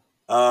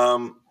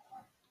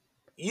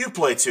 You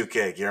play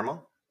 2K,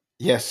 Guillermo.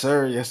 Yes,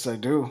 sir. Yes, I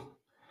do.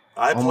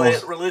 I play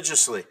Almost. it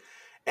religiously.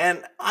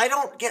 And I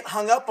don't get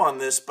hung up on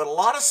this, but a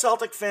lot of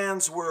Celtic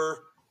fans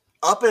were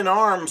up in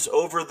arms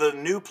over the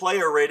new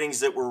player ratings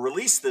that were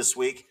released this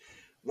week.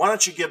 Why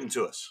don't you give them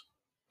to us?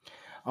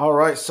 All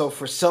right. So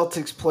for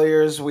Celtics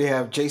players, we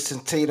have Jason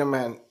Tatum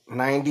at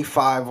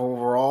 95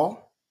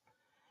 overall.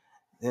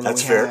 Then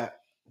That's we fair. have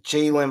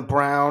Jaylen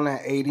Brown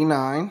at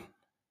 89.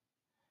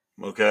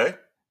 Okay.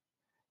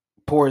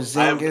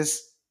 Porzingis.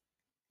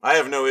 I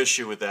have no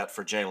issue with that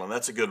for Jaylen.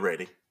 That's a good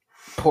rating.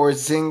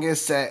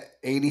 Porzingis at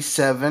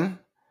 87.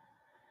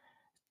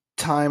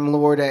 Time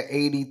Lord at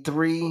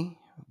 83.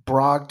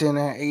 Brogdon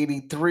at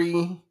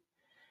 83.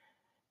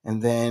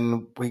 And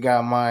then we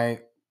got my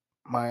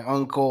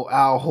uncle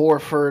Al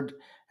Horford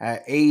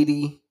at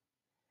 80.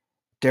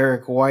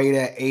 Derek White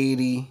at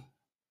 80.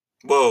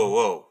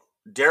 Whoa.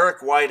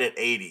 Derek White at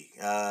 80.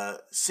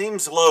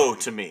 Seems low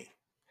to me.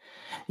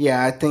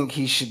 Yeah, I think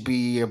he should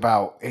be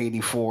about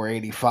 84,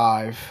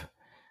 85.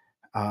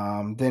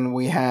 Then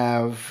we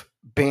have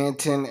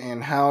Banton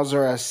and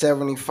Hauser at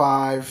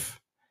 75.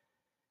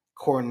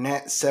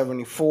 Cornette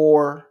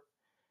 74.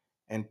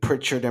 And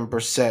Pritchard and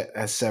Brissett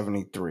at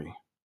 73.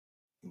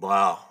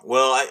 Wow.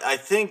 Well, I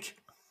think,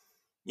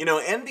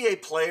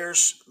 NBA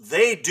players,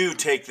 they do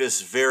take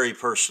this very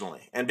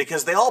personally. And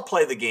because they all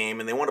play the game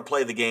and they want to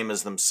play the game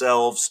as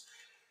themselves.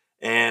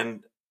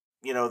 And,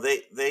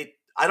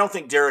 I don't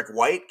think Derek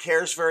White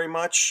cares very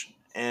much.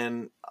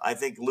 And I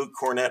think Luke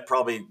Cornette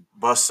probably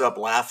busts up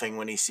laughing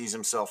when he sees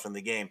himself in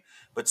the game.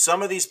 But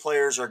some of these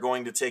players are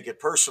going to take it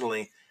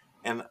personally.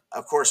 And,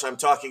 of course, I'm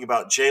talking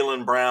about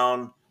Jaylen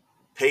Brown,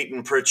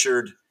 Peyton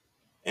Pritchard,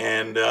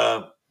 and,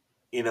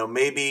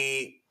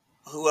 maybe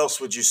who else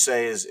would you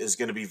say is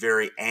going to be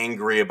very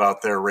angry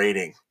about their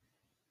rating?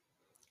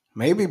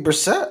 Maybe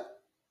Brissett.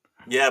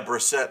 Yeah,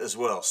 Brissett as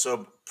well.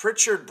 So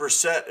Pritchard,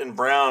 Brissett, and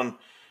Brown,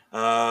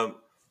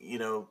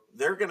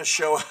 they're going to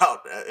show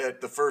out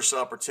at the first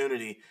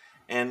opportunity.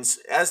 And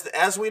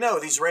as we know,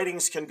 these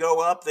ratings can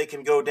go up, they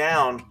can go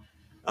down.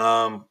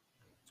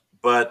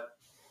 But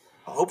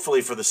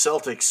hopefully for the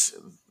Celtics,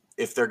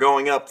 if they're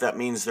going up, that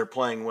means they're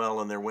playing well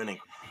and they're winning.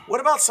 What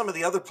about some of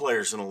the other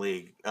players in the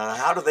league?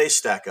 How do they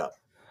stack up?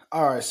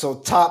 All right, so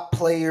top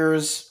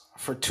players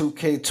for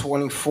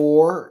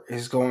 2K24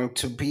 is going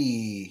to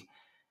be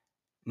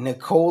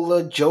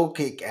Nikola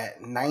Jokic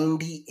at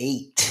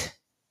 98.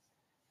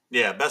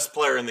 Yeah, best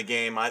player in the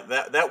game.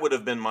 That would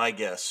have been my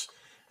guess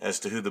as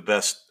to who the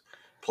best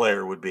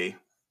player would be.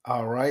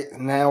 All right,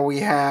 now we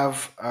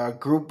have a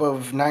group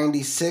of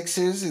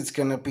 96s. It's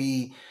going to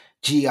be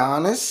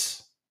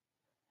Giannis,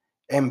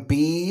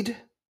 Embiid,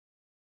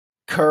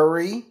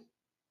 Curry,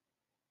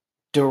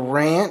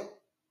 Durant,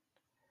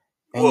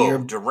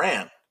 and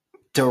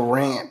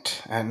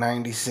Durant at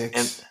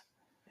 96.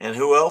 And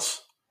who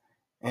else?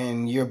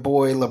 And your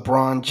boy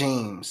LeBron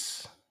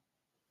James.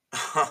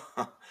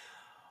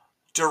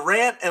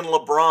 Durant and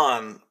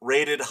LeBron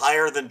rated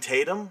higher than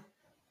Tatum?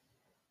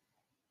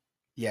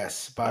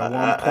 Yes, by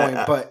 1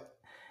 point. But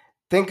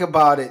think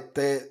about it.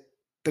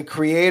 The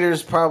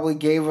creators probably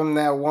gave him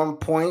that 1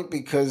 point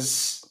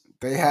because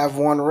they have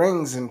won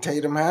rings and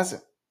Tatum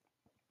hasn't.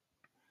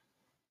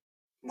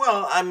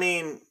 Well,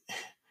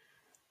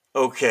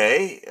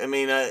 okay.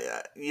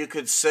 You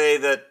could say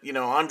that,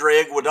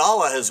 Andre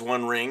Iguodala has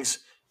won rings.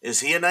 Is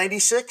he a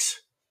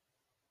 96?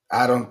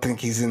 I don't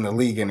think he's in the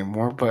league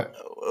anymore, but...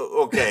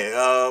 Okay.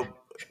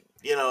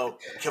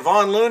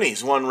 Kevon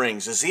Looney's won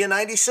rings. Is he a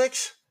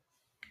 96?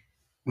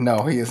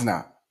 No, he is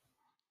not.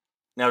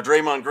 Now,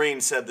 Draymond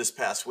Green said this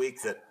past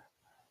week that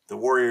the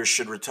Warriors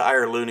should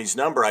retire Looney's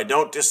number. I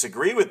don't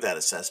disagree with that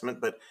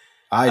assessment, but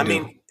I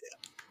do.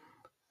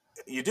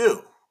 You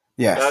do?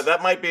 Yes.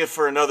 That might be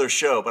for another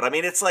show, but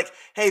it's like,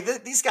 hey,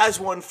 these guys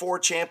won 4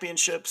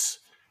 championships.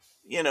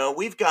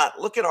 Look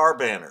at our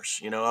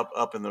banners,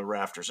 up in the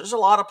rafters. There's a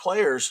lot of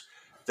players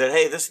that,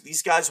 hey,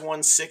 these guys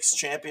won 6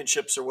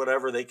 championships or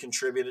whatever. They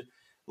contributed.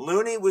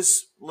 Looney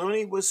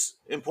was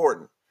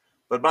important.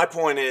 But my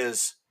point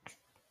is,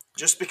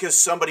 just because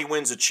somebody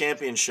wins a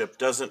championship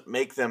doesn't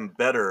make them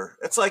better.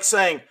 It's like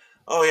saying,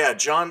 "Oh yeah,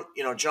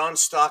 John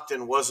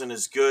Stockton wasn't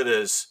as good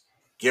as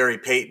Gary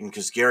Payton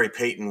because Gary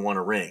Payton won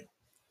a ring."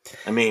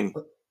 I mean,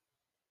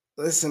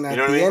 Listen, you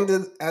know what I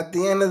mean? at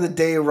the end of the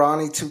day,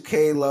 Ronnie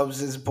 2K loves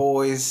his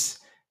boys.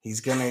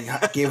 He's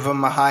gonna give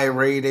them a high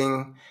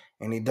rating,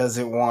 and he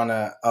doesn't want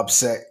to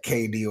upset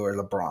KD or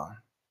LeBron.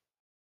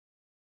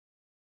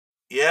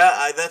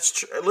 Yeah, that's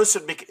true.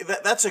 Listen,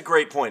 that's a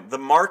great point. The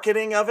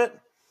marketing of it.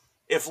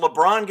 If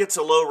LeBron gets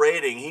a low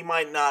rating, he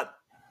might not.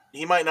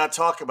 He might not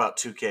talk about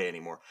 2K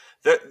anymore.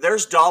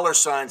 There's dollar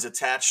signs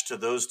attached to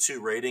those two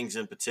ratings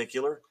in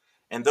particular,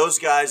 and those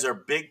guys are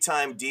big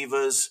time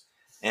divas.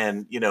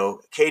 And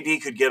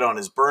KD could get on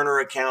his burner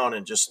account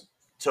and just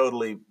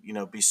totally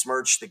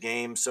besmirch the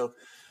game. So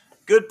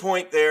good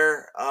point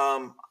there.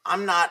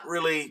 I'm not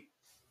really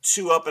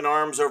too up in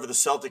arms over the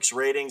Celtics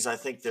ratings. I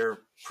think they're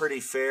pretty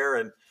fair,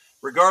 and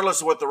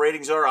regardless of what the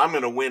ratings are, I'm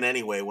going to win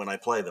anyway when I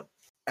play them.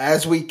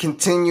 As we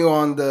continue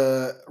on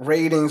the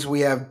ratings, we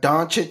have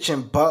Doncic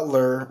and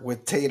Butler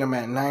with Tatum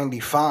at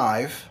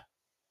 95.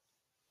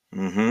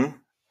 Mm-hmm.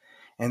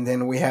 And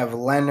then we have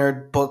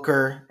Leonard,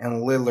 Booker,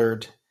 and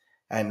Lillard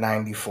at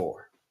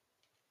 94.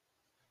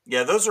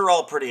 Yeah, those are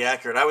all pretty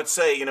accurate. I would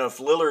say, if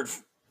Lillard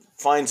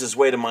finds his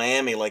way to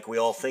Miami like we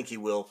all think he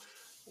will,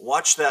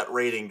 watch that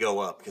rating go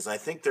up because I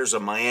think there's a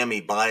Miami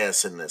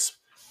bias in this.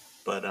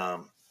 But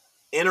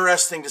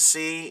interesting to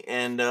see.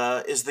 And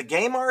is the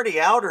game already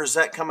out, or is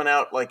that coming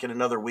out like in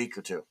another week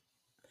or two?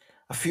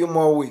 A few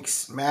more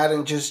weeks.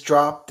 Madden just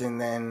dropped,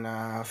 and then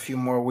a few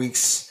more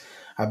weeks.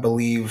 I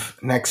believe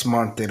next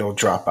month it'll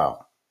drop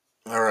out.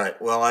 All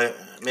right. Well,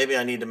 maybe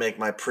I need to make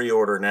my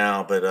pre-order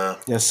now,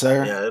 but Yes,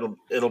 sir. yeah,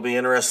 it'll be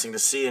interesting to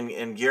see.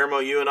 And Guillermo,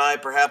 you and I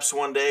perhaps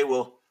one day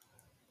will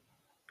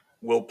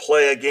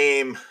play a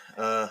game.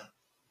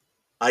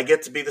 I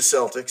get to be the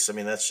Celtics. I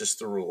mean, that's just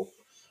the rule.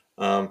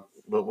 But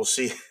we'll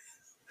see.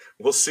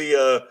 We'll see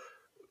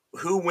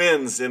who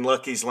wins in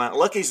Lucky's Lounge.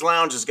 Lucky's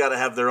Lounge has got to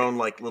have their own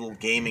like little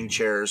gaming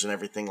chairs and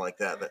everything like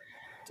that.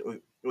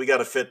 We got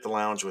to fit the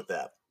lounge with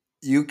that.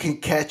 You can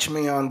catch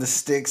me on the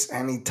sticks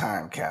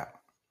anytime, Cap.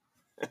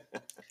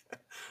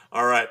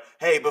 All right.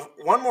 Hey, but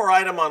one more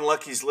item on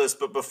Lucky's list.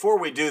 But before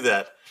we do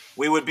that,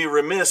 we would be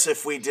remiss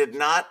if we did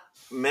not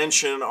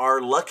mention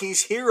our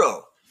Lucky's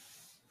hero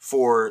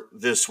for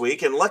this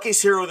week. And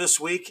Lucky's hero this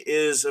week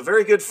is a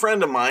very good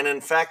friend of mine.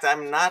 In fact,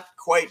 I'm not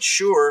quite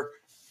sure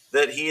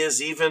that he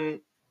is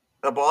even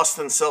a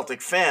Boston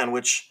Celtic fan,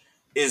 which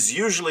is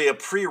usually a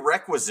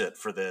prerequisite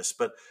for this.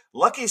 But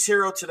Lucky's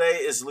hero today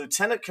is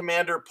Lieutenant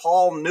Commander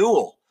Paul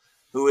Newell,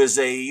 who is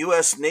a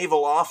U.S.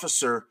 naval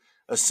officer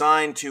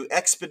assigned to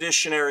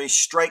Expeditionary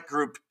Strike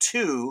Group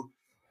 2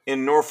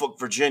 in Norfolk,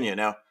 Virginia.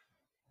 Now,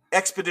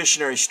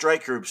 Expeditionary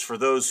Strike Groups, for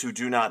those who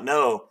do not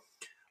know,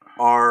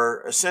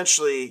 are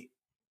essentially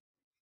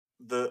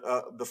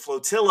the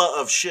flotilla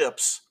of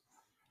ships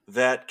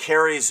that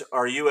carries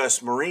our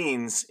U.S.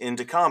 Marines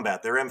into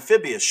combat. They're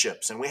amphibious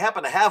ships, and we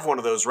happen to have one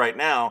of those right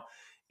now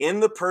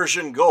in the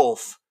Persian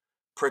Gulf,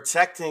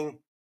 protecting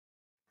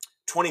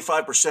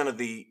 25% of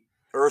the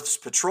Earth's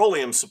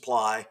petroleum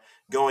supply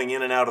going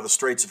in and out of the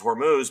Straits of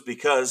Hormuz,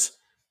 because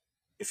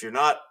if you're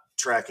not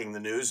tracking the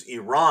news,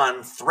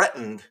 Iran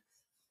threatened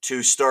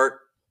to start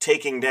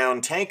taking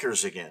down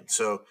tankers again.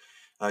 So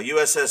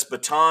USS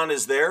Bataan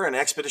is there, and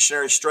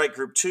Expeditionary Strike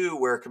Group 2,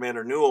 where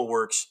Commander Newell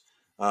works,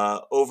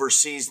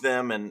 oversees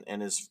them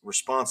and is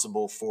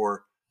responsible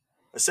for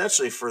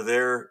essentially for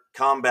their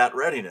combat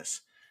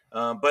readiness.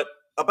 But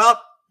about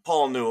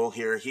Paul Newell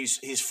here,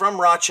 he's from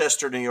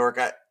Rochester, New York.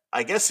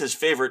 I guess his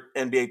favorite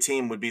NBA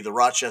team would be the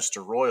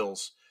Rochester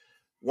Royals.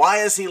 Why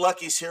is he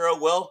Lucky's hero?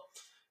 Well,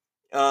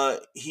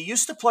 he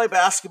used to play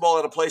basketball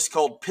at a place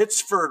called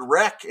Pittsford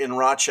Rec in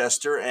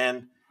Rochester,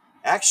 and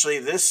actually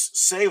this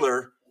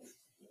sailor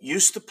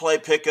used to play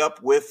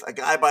pickup with a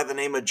guy by the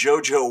name of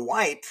JoJo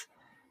White,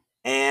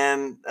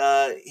 and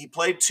he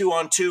played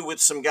 2-on-2 with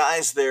some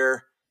guys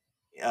there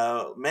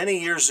many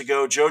years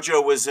ago.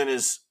 JoJo was in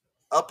his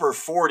upper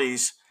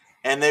 40s,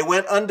 and they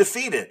went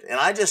undefeated.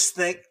 And I just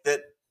think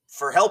that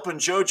for helping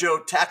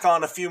JoJo tack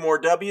on a few more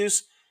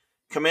W's,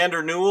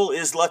 Commander Newell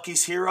is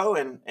Lucky's hero.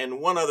 And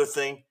one other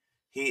thing,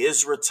 he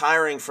is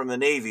retiring from the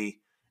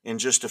Navy in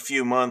just a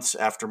few months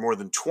after more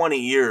than 20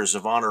 years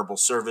of honorable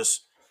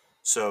service.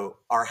 So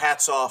our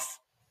hats off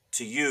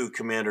to you,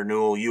 Commander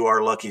Newell. You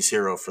are Lucky's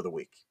hero for the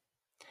week.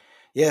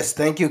 Yes,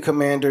 thank you,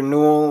 Commander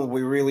Newell.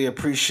 We really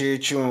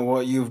appreciate you and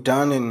what you've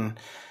done,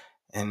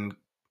 and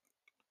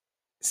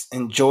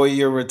enjoy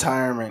your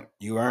retirement.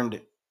 You earned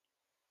it.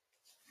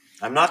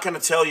 I'm not going to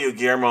tell you,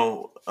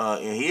 Guillermo.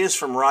 He is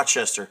from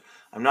Rochester.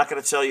 I'm not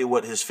going to tell you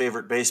what his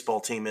favorite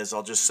baseball team is.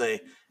 I'll just say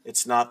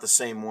it's not the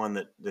same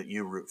one that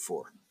you root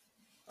for.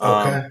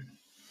 Okay.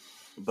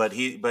 But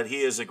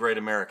he is a great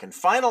American.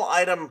 Final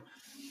item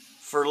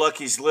for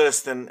Lucky's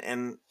list,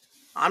 and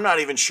I'm not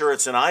even sure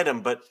it's an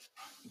item, but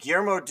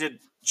Guillermo, did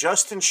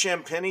Justin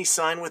Champagnie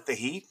sign with the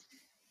Heat?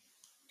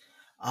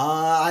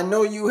 I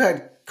know you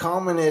had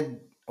commented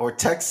or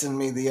texted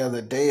me the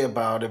other day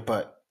about it,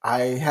 but I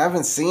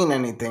haven't seen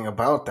anything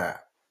about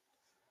that.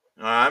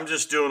 I'm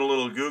just doing a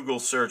little Google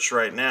search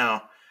right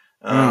now,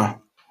 Mm.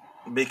 um,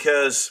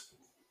 because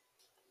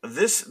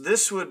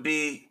this would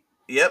be.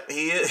 Yep,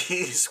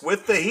 he's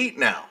with the Heat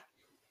now.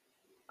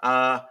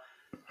 Uh,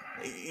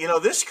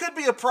 this could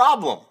be a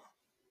problem.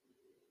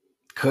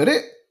 Could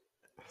it?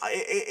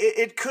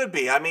 It could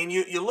be. I mean,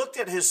 you looked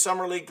at his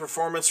summer league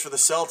performance for the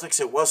Celtics;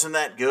 it wasn't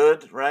that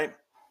good, right?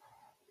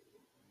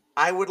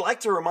 I would like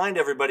to remind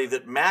everybody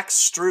that Max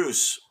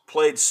Strus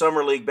played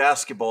summer league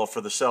basketball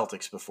for the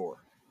Celtics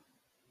before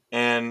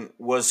and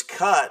was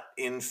cut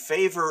in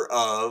favor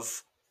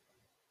of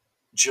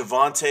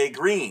Javonte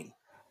Green.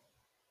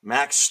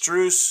 Max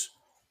Strus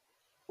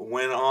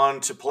went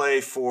on to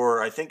play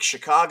for, I think,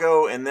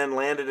 Chicago and then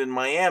landed in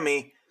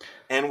Miami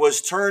and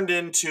was turned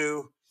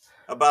into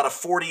about a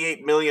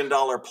 $48 million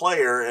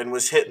player and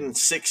was hitting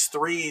 6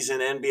 threes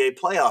in NBA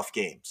playoff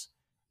games.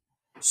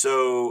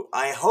 So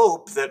I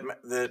hope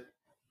that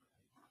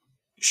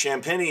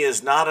Champagny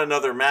is not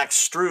another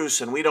Max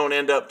Strus and we don't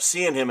end up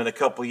seeing him in a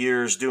couple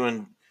years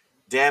doing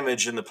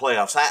damage in the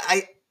playoffs.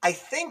 I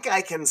think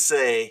I can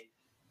say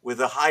with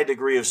a high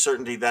degree of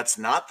certainty that's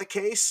not the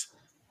case,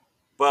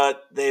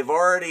 but they've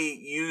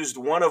already used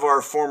one of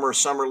our former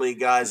Summer League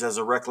guys as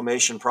a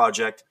reclamation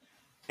project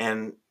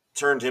and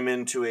turned him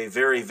into a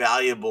very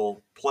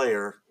valuable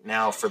player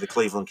now for the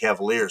Cleveland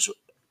Cavaliers.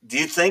 Do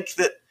you think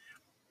that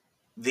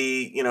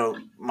the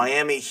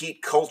Miami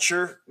Heat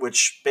culture,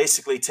 which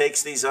basically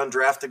takes these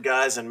undrafted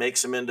guys and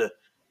makes them into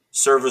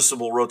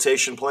serviceable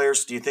rotation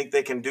players, do you think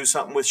they can do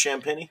something with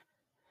Champagny?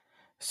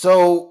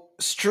 So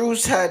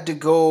Struz had to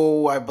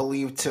go, I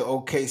believe, to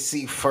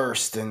OKC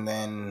first, and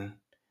then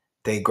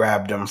they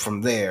grabbed him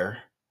from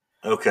there.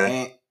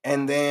 Okay.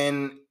 And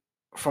then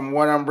from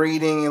what I'm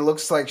reading, it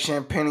looks like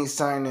Champagny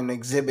signed an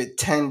Exhibit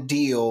 10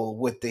 deal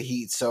with the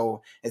Heat.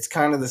 So it's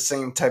kind of the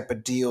same type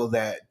of deal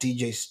that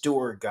DJ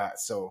Stewart got.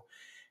 So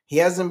he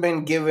hasn't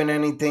been given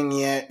anything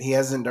yet. He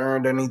hasn't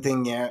earned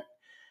anything yet.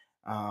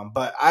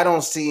 But I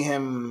don't see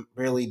him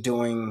really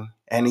doing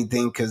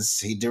anything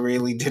because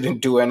really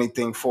didn't do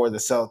anything for the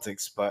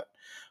Celtics. But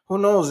who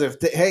knows if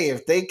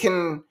they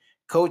can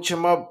coach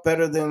him up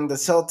better than the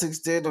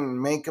Celtics did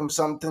and make him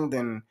something,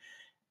 then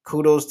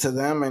kudos to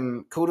them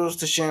and kudos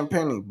to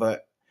Champagny.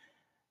 But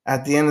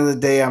at the end of the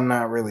day, I'm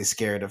not really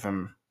scared of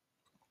him.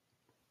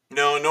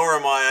 No, nor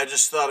am I. I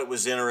just thought it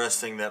was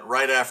interesting that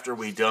right after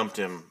we dumped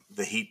him,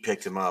 the Heat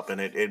picked him up,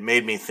 and it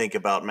made me think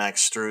about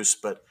Max Strus.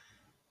 But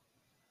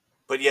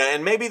yeah,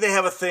 and maybe they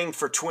have a thing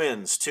for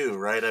twins too,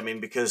 right? I mean,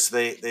 because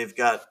they've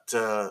got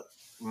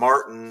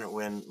Martin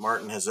when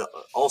Martin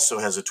also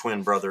has a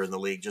twin brother in the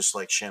league, just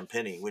like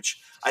Champagny,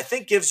 which I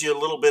think gives you a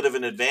little bit of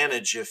an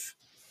advantage if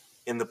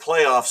in the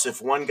playoffs,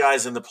 if one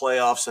guy's in the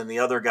playoffs and the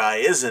other guy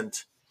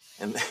isn't,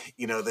 and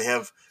they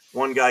have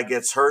one guy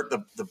gets hurt,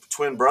 the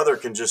twin brother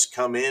can just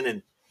come in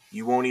and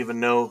you won't even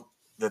know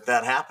that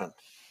happened.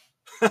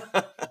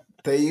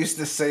 They used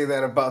to say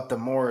that about the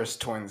Morris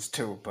twins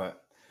too,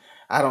 but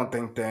I don't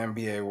think the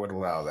NBA would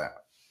allow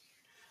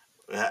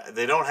that.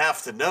 They don't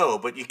have to know,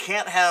 but you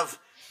can't have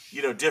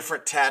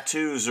different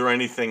tattoos or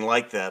anything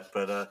like that.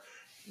 But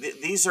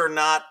these are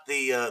not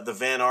the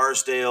Van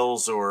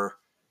Arsdales or,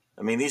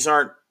 I mean, these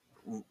aren't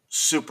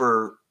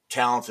super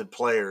talented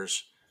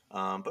players.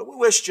 But we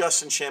wish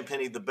Justin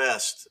Champagny the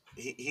best.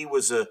 He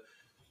was a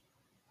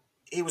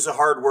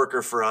hard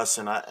worker for us,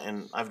 and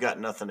I've got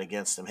nothing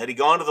against him. Had he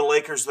gone to the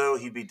Lakers, though,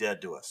 he'd be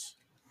dead to us.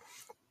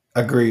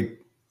 Agreed.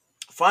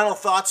 Final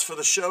thoughts for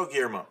the show,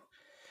 Guillermo.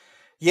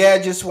 Yeah,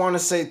 I just want to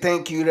say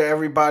thank you to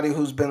everybody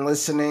who's been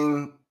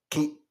listening.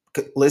 Keep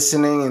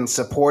listening and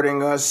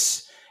supporting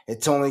us.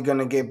 It's only going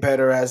to get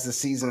better as the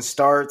season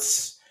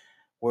starts.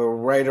 We're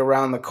right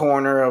around the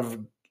corner of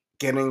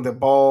getting the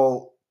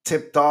ball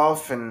tipped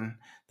off and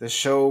the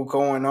show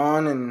going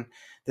on. And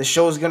the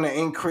show's going to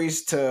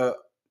increase to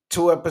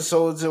 2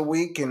 episodes a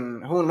week.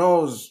 And who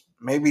knows,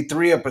 maybe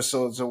 3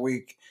 episodes a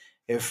week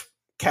if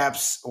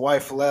Cap's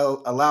wife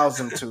allows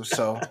him to.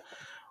 So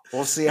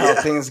we'll see how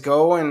Yeah, things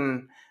go.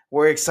 And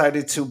we're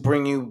excited to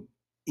bring you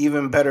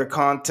even better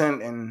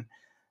content and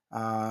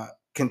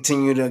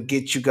continue to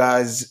get you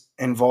guys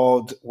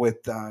involved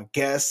with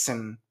guests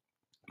and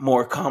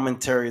more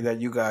commentary that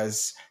you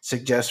guys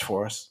suggest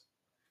for us.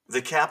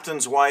 the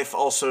captain's wife,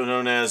 also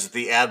known as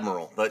the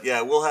admiral. But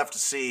yeah, we'll have to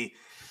see.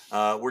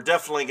 We're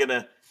definitely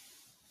gonna.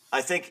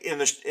 I think in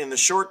the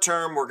short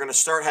term, we're gonna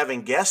start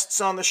having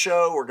guests on the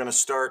show. We're gonna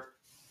start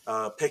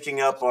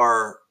picking up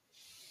our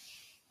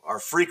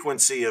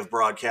frequency of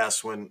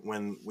broadcasts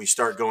when we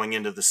start going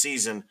into the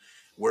season,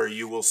 where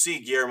you will see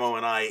Guillermo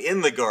and I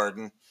in the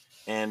Garden.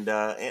 And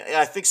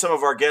I think some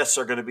of our guests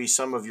are going to be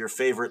some of your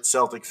favorite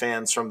Celtic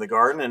fans from the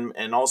Garden,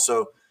 and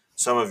also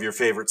some of your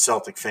favorite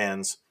Celtic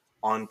fans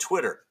on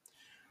Twitter.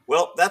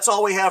 Well, that's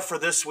all we have for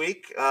this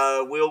week.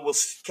 We'll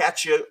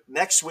catch you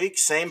next week,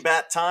 same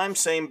bat time,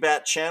 same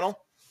bat channel.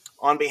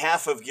 On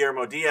behalf of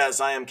Guillermo Diaz,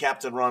 I am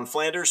Captain Ron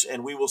Flanders,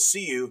 and we will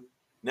see you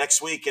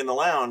next week in the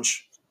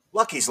lounge,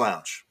 Lucky's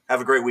Lounge.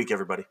 Have a great week,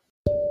 everybody.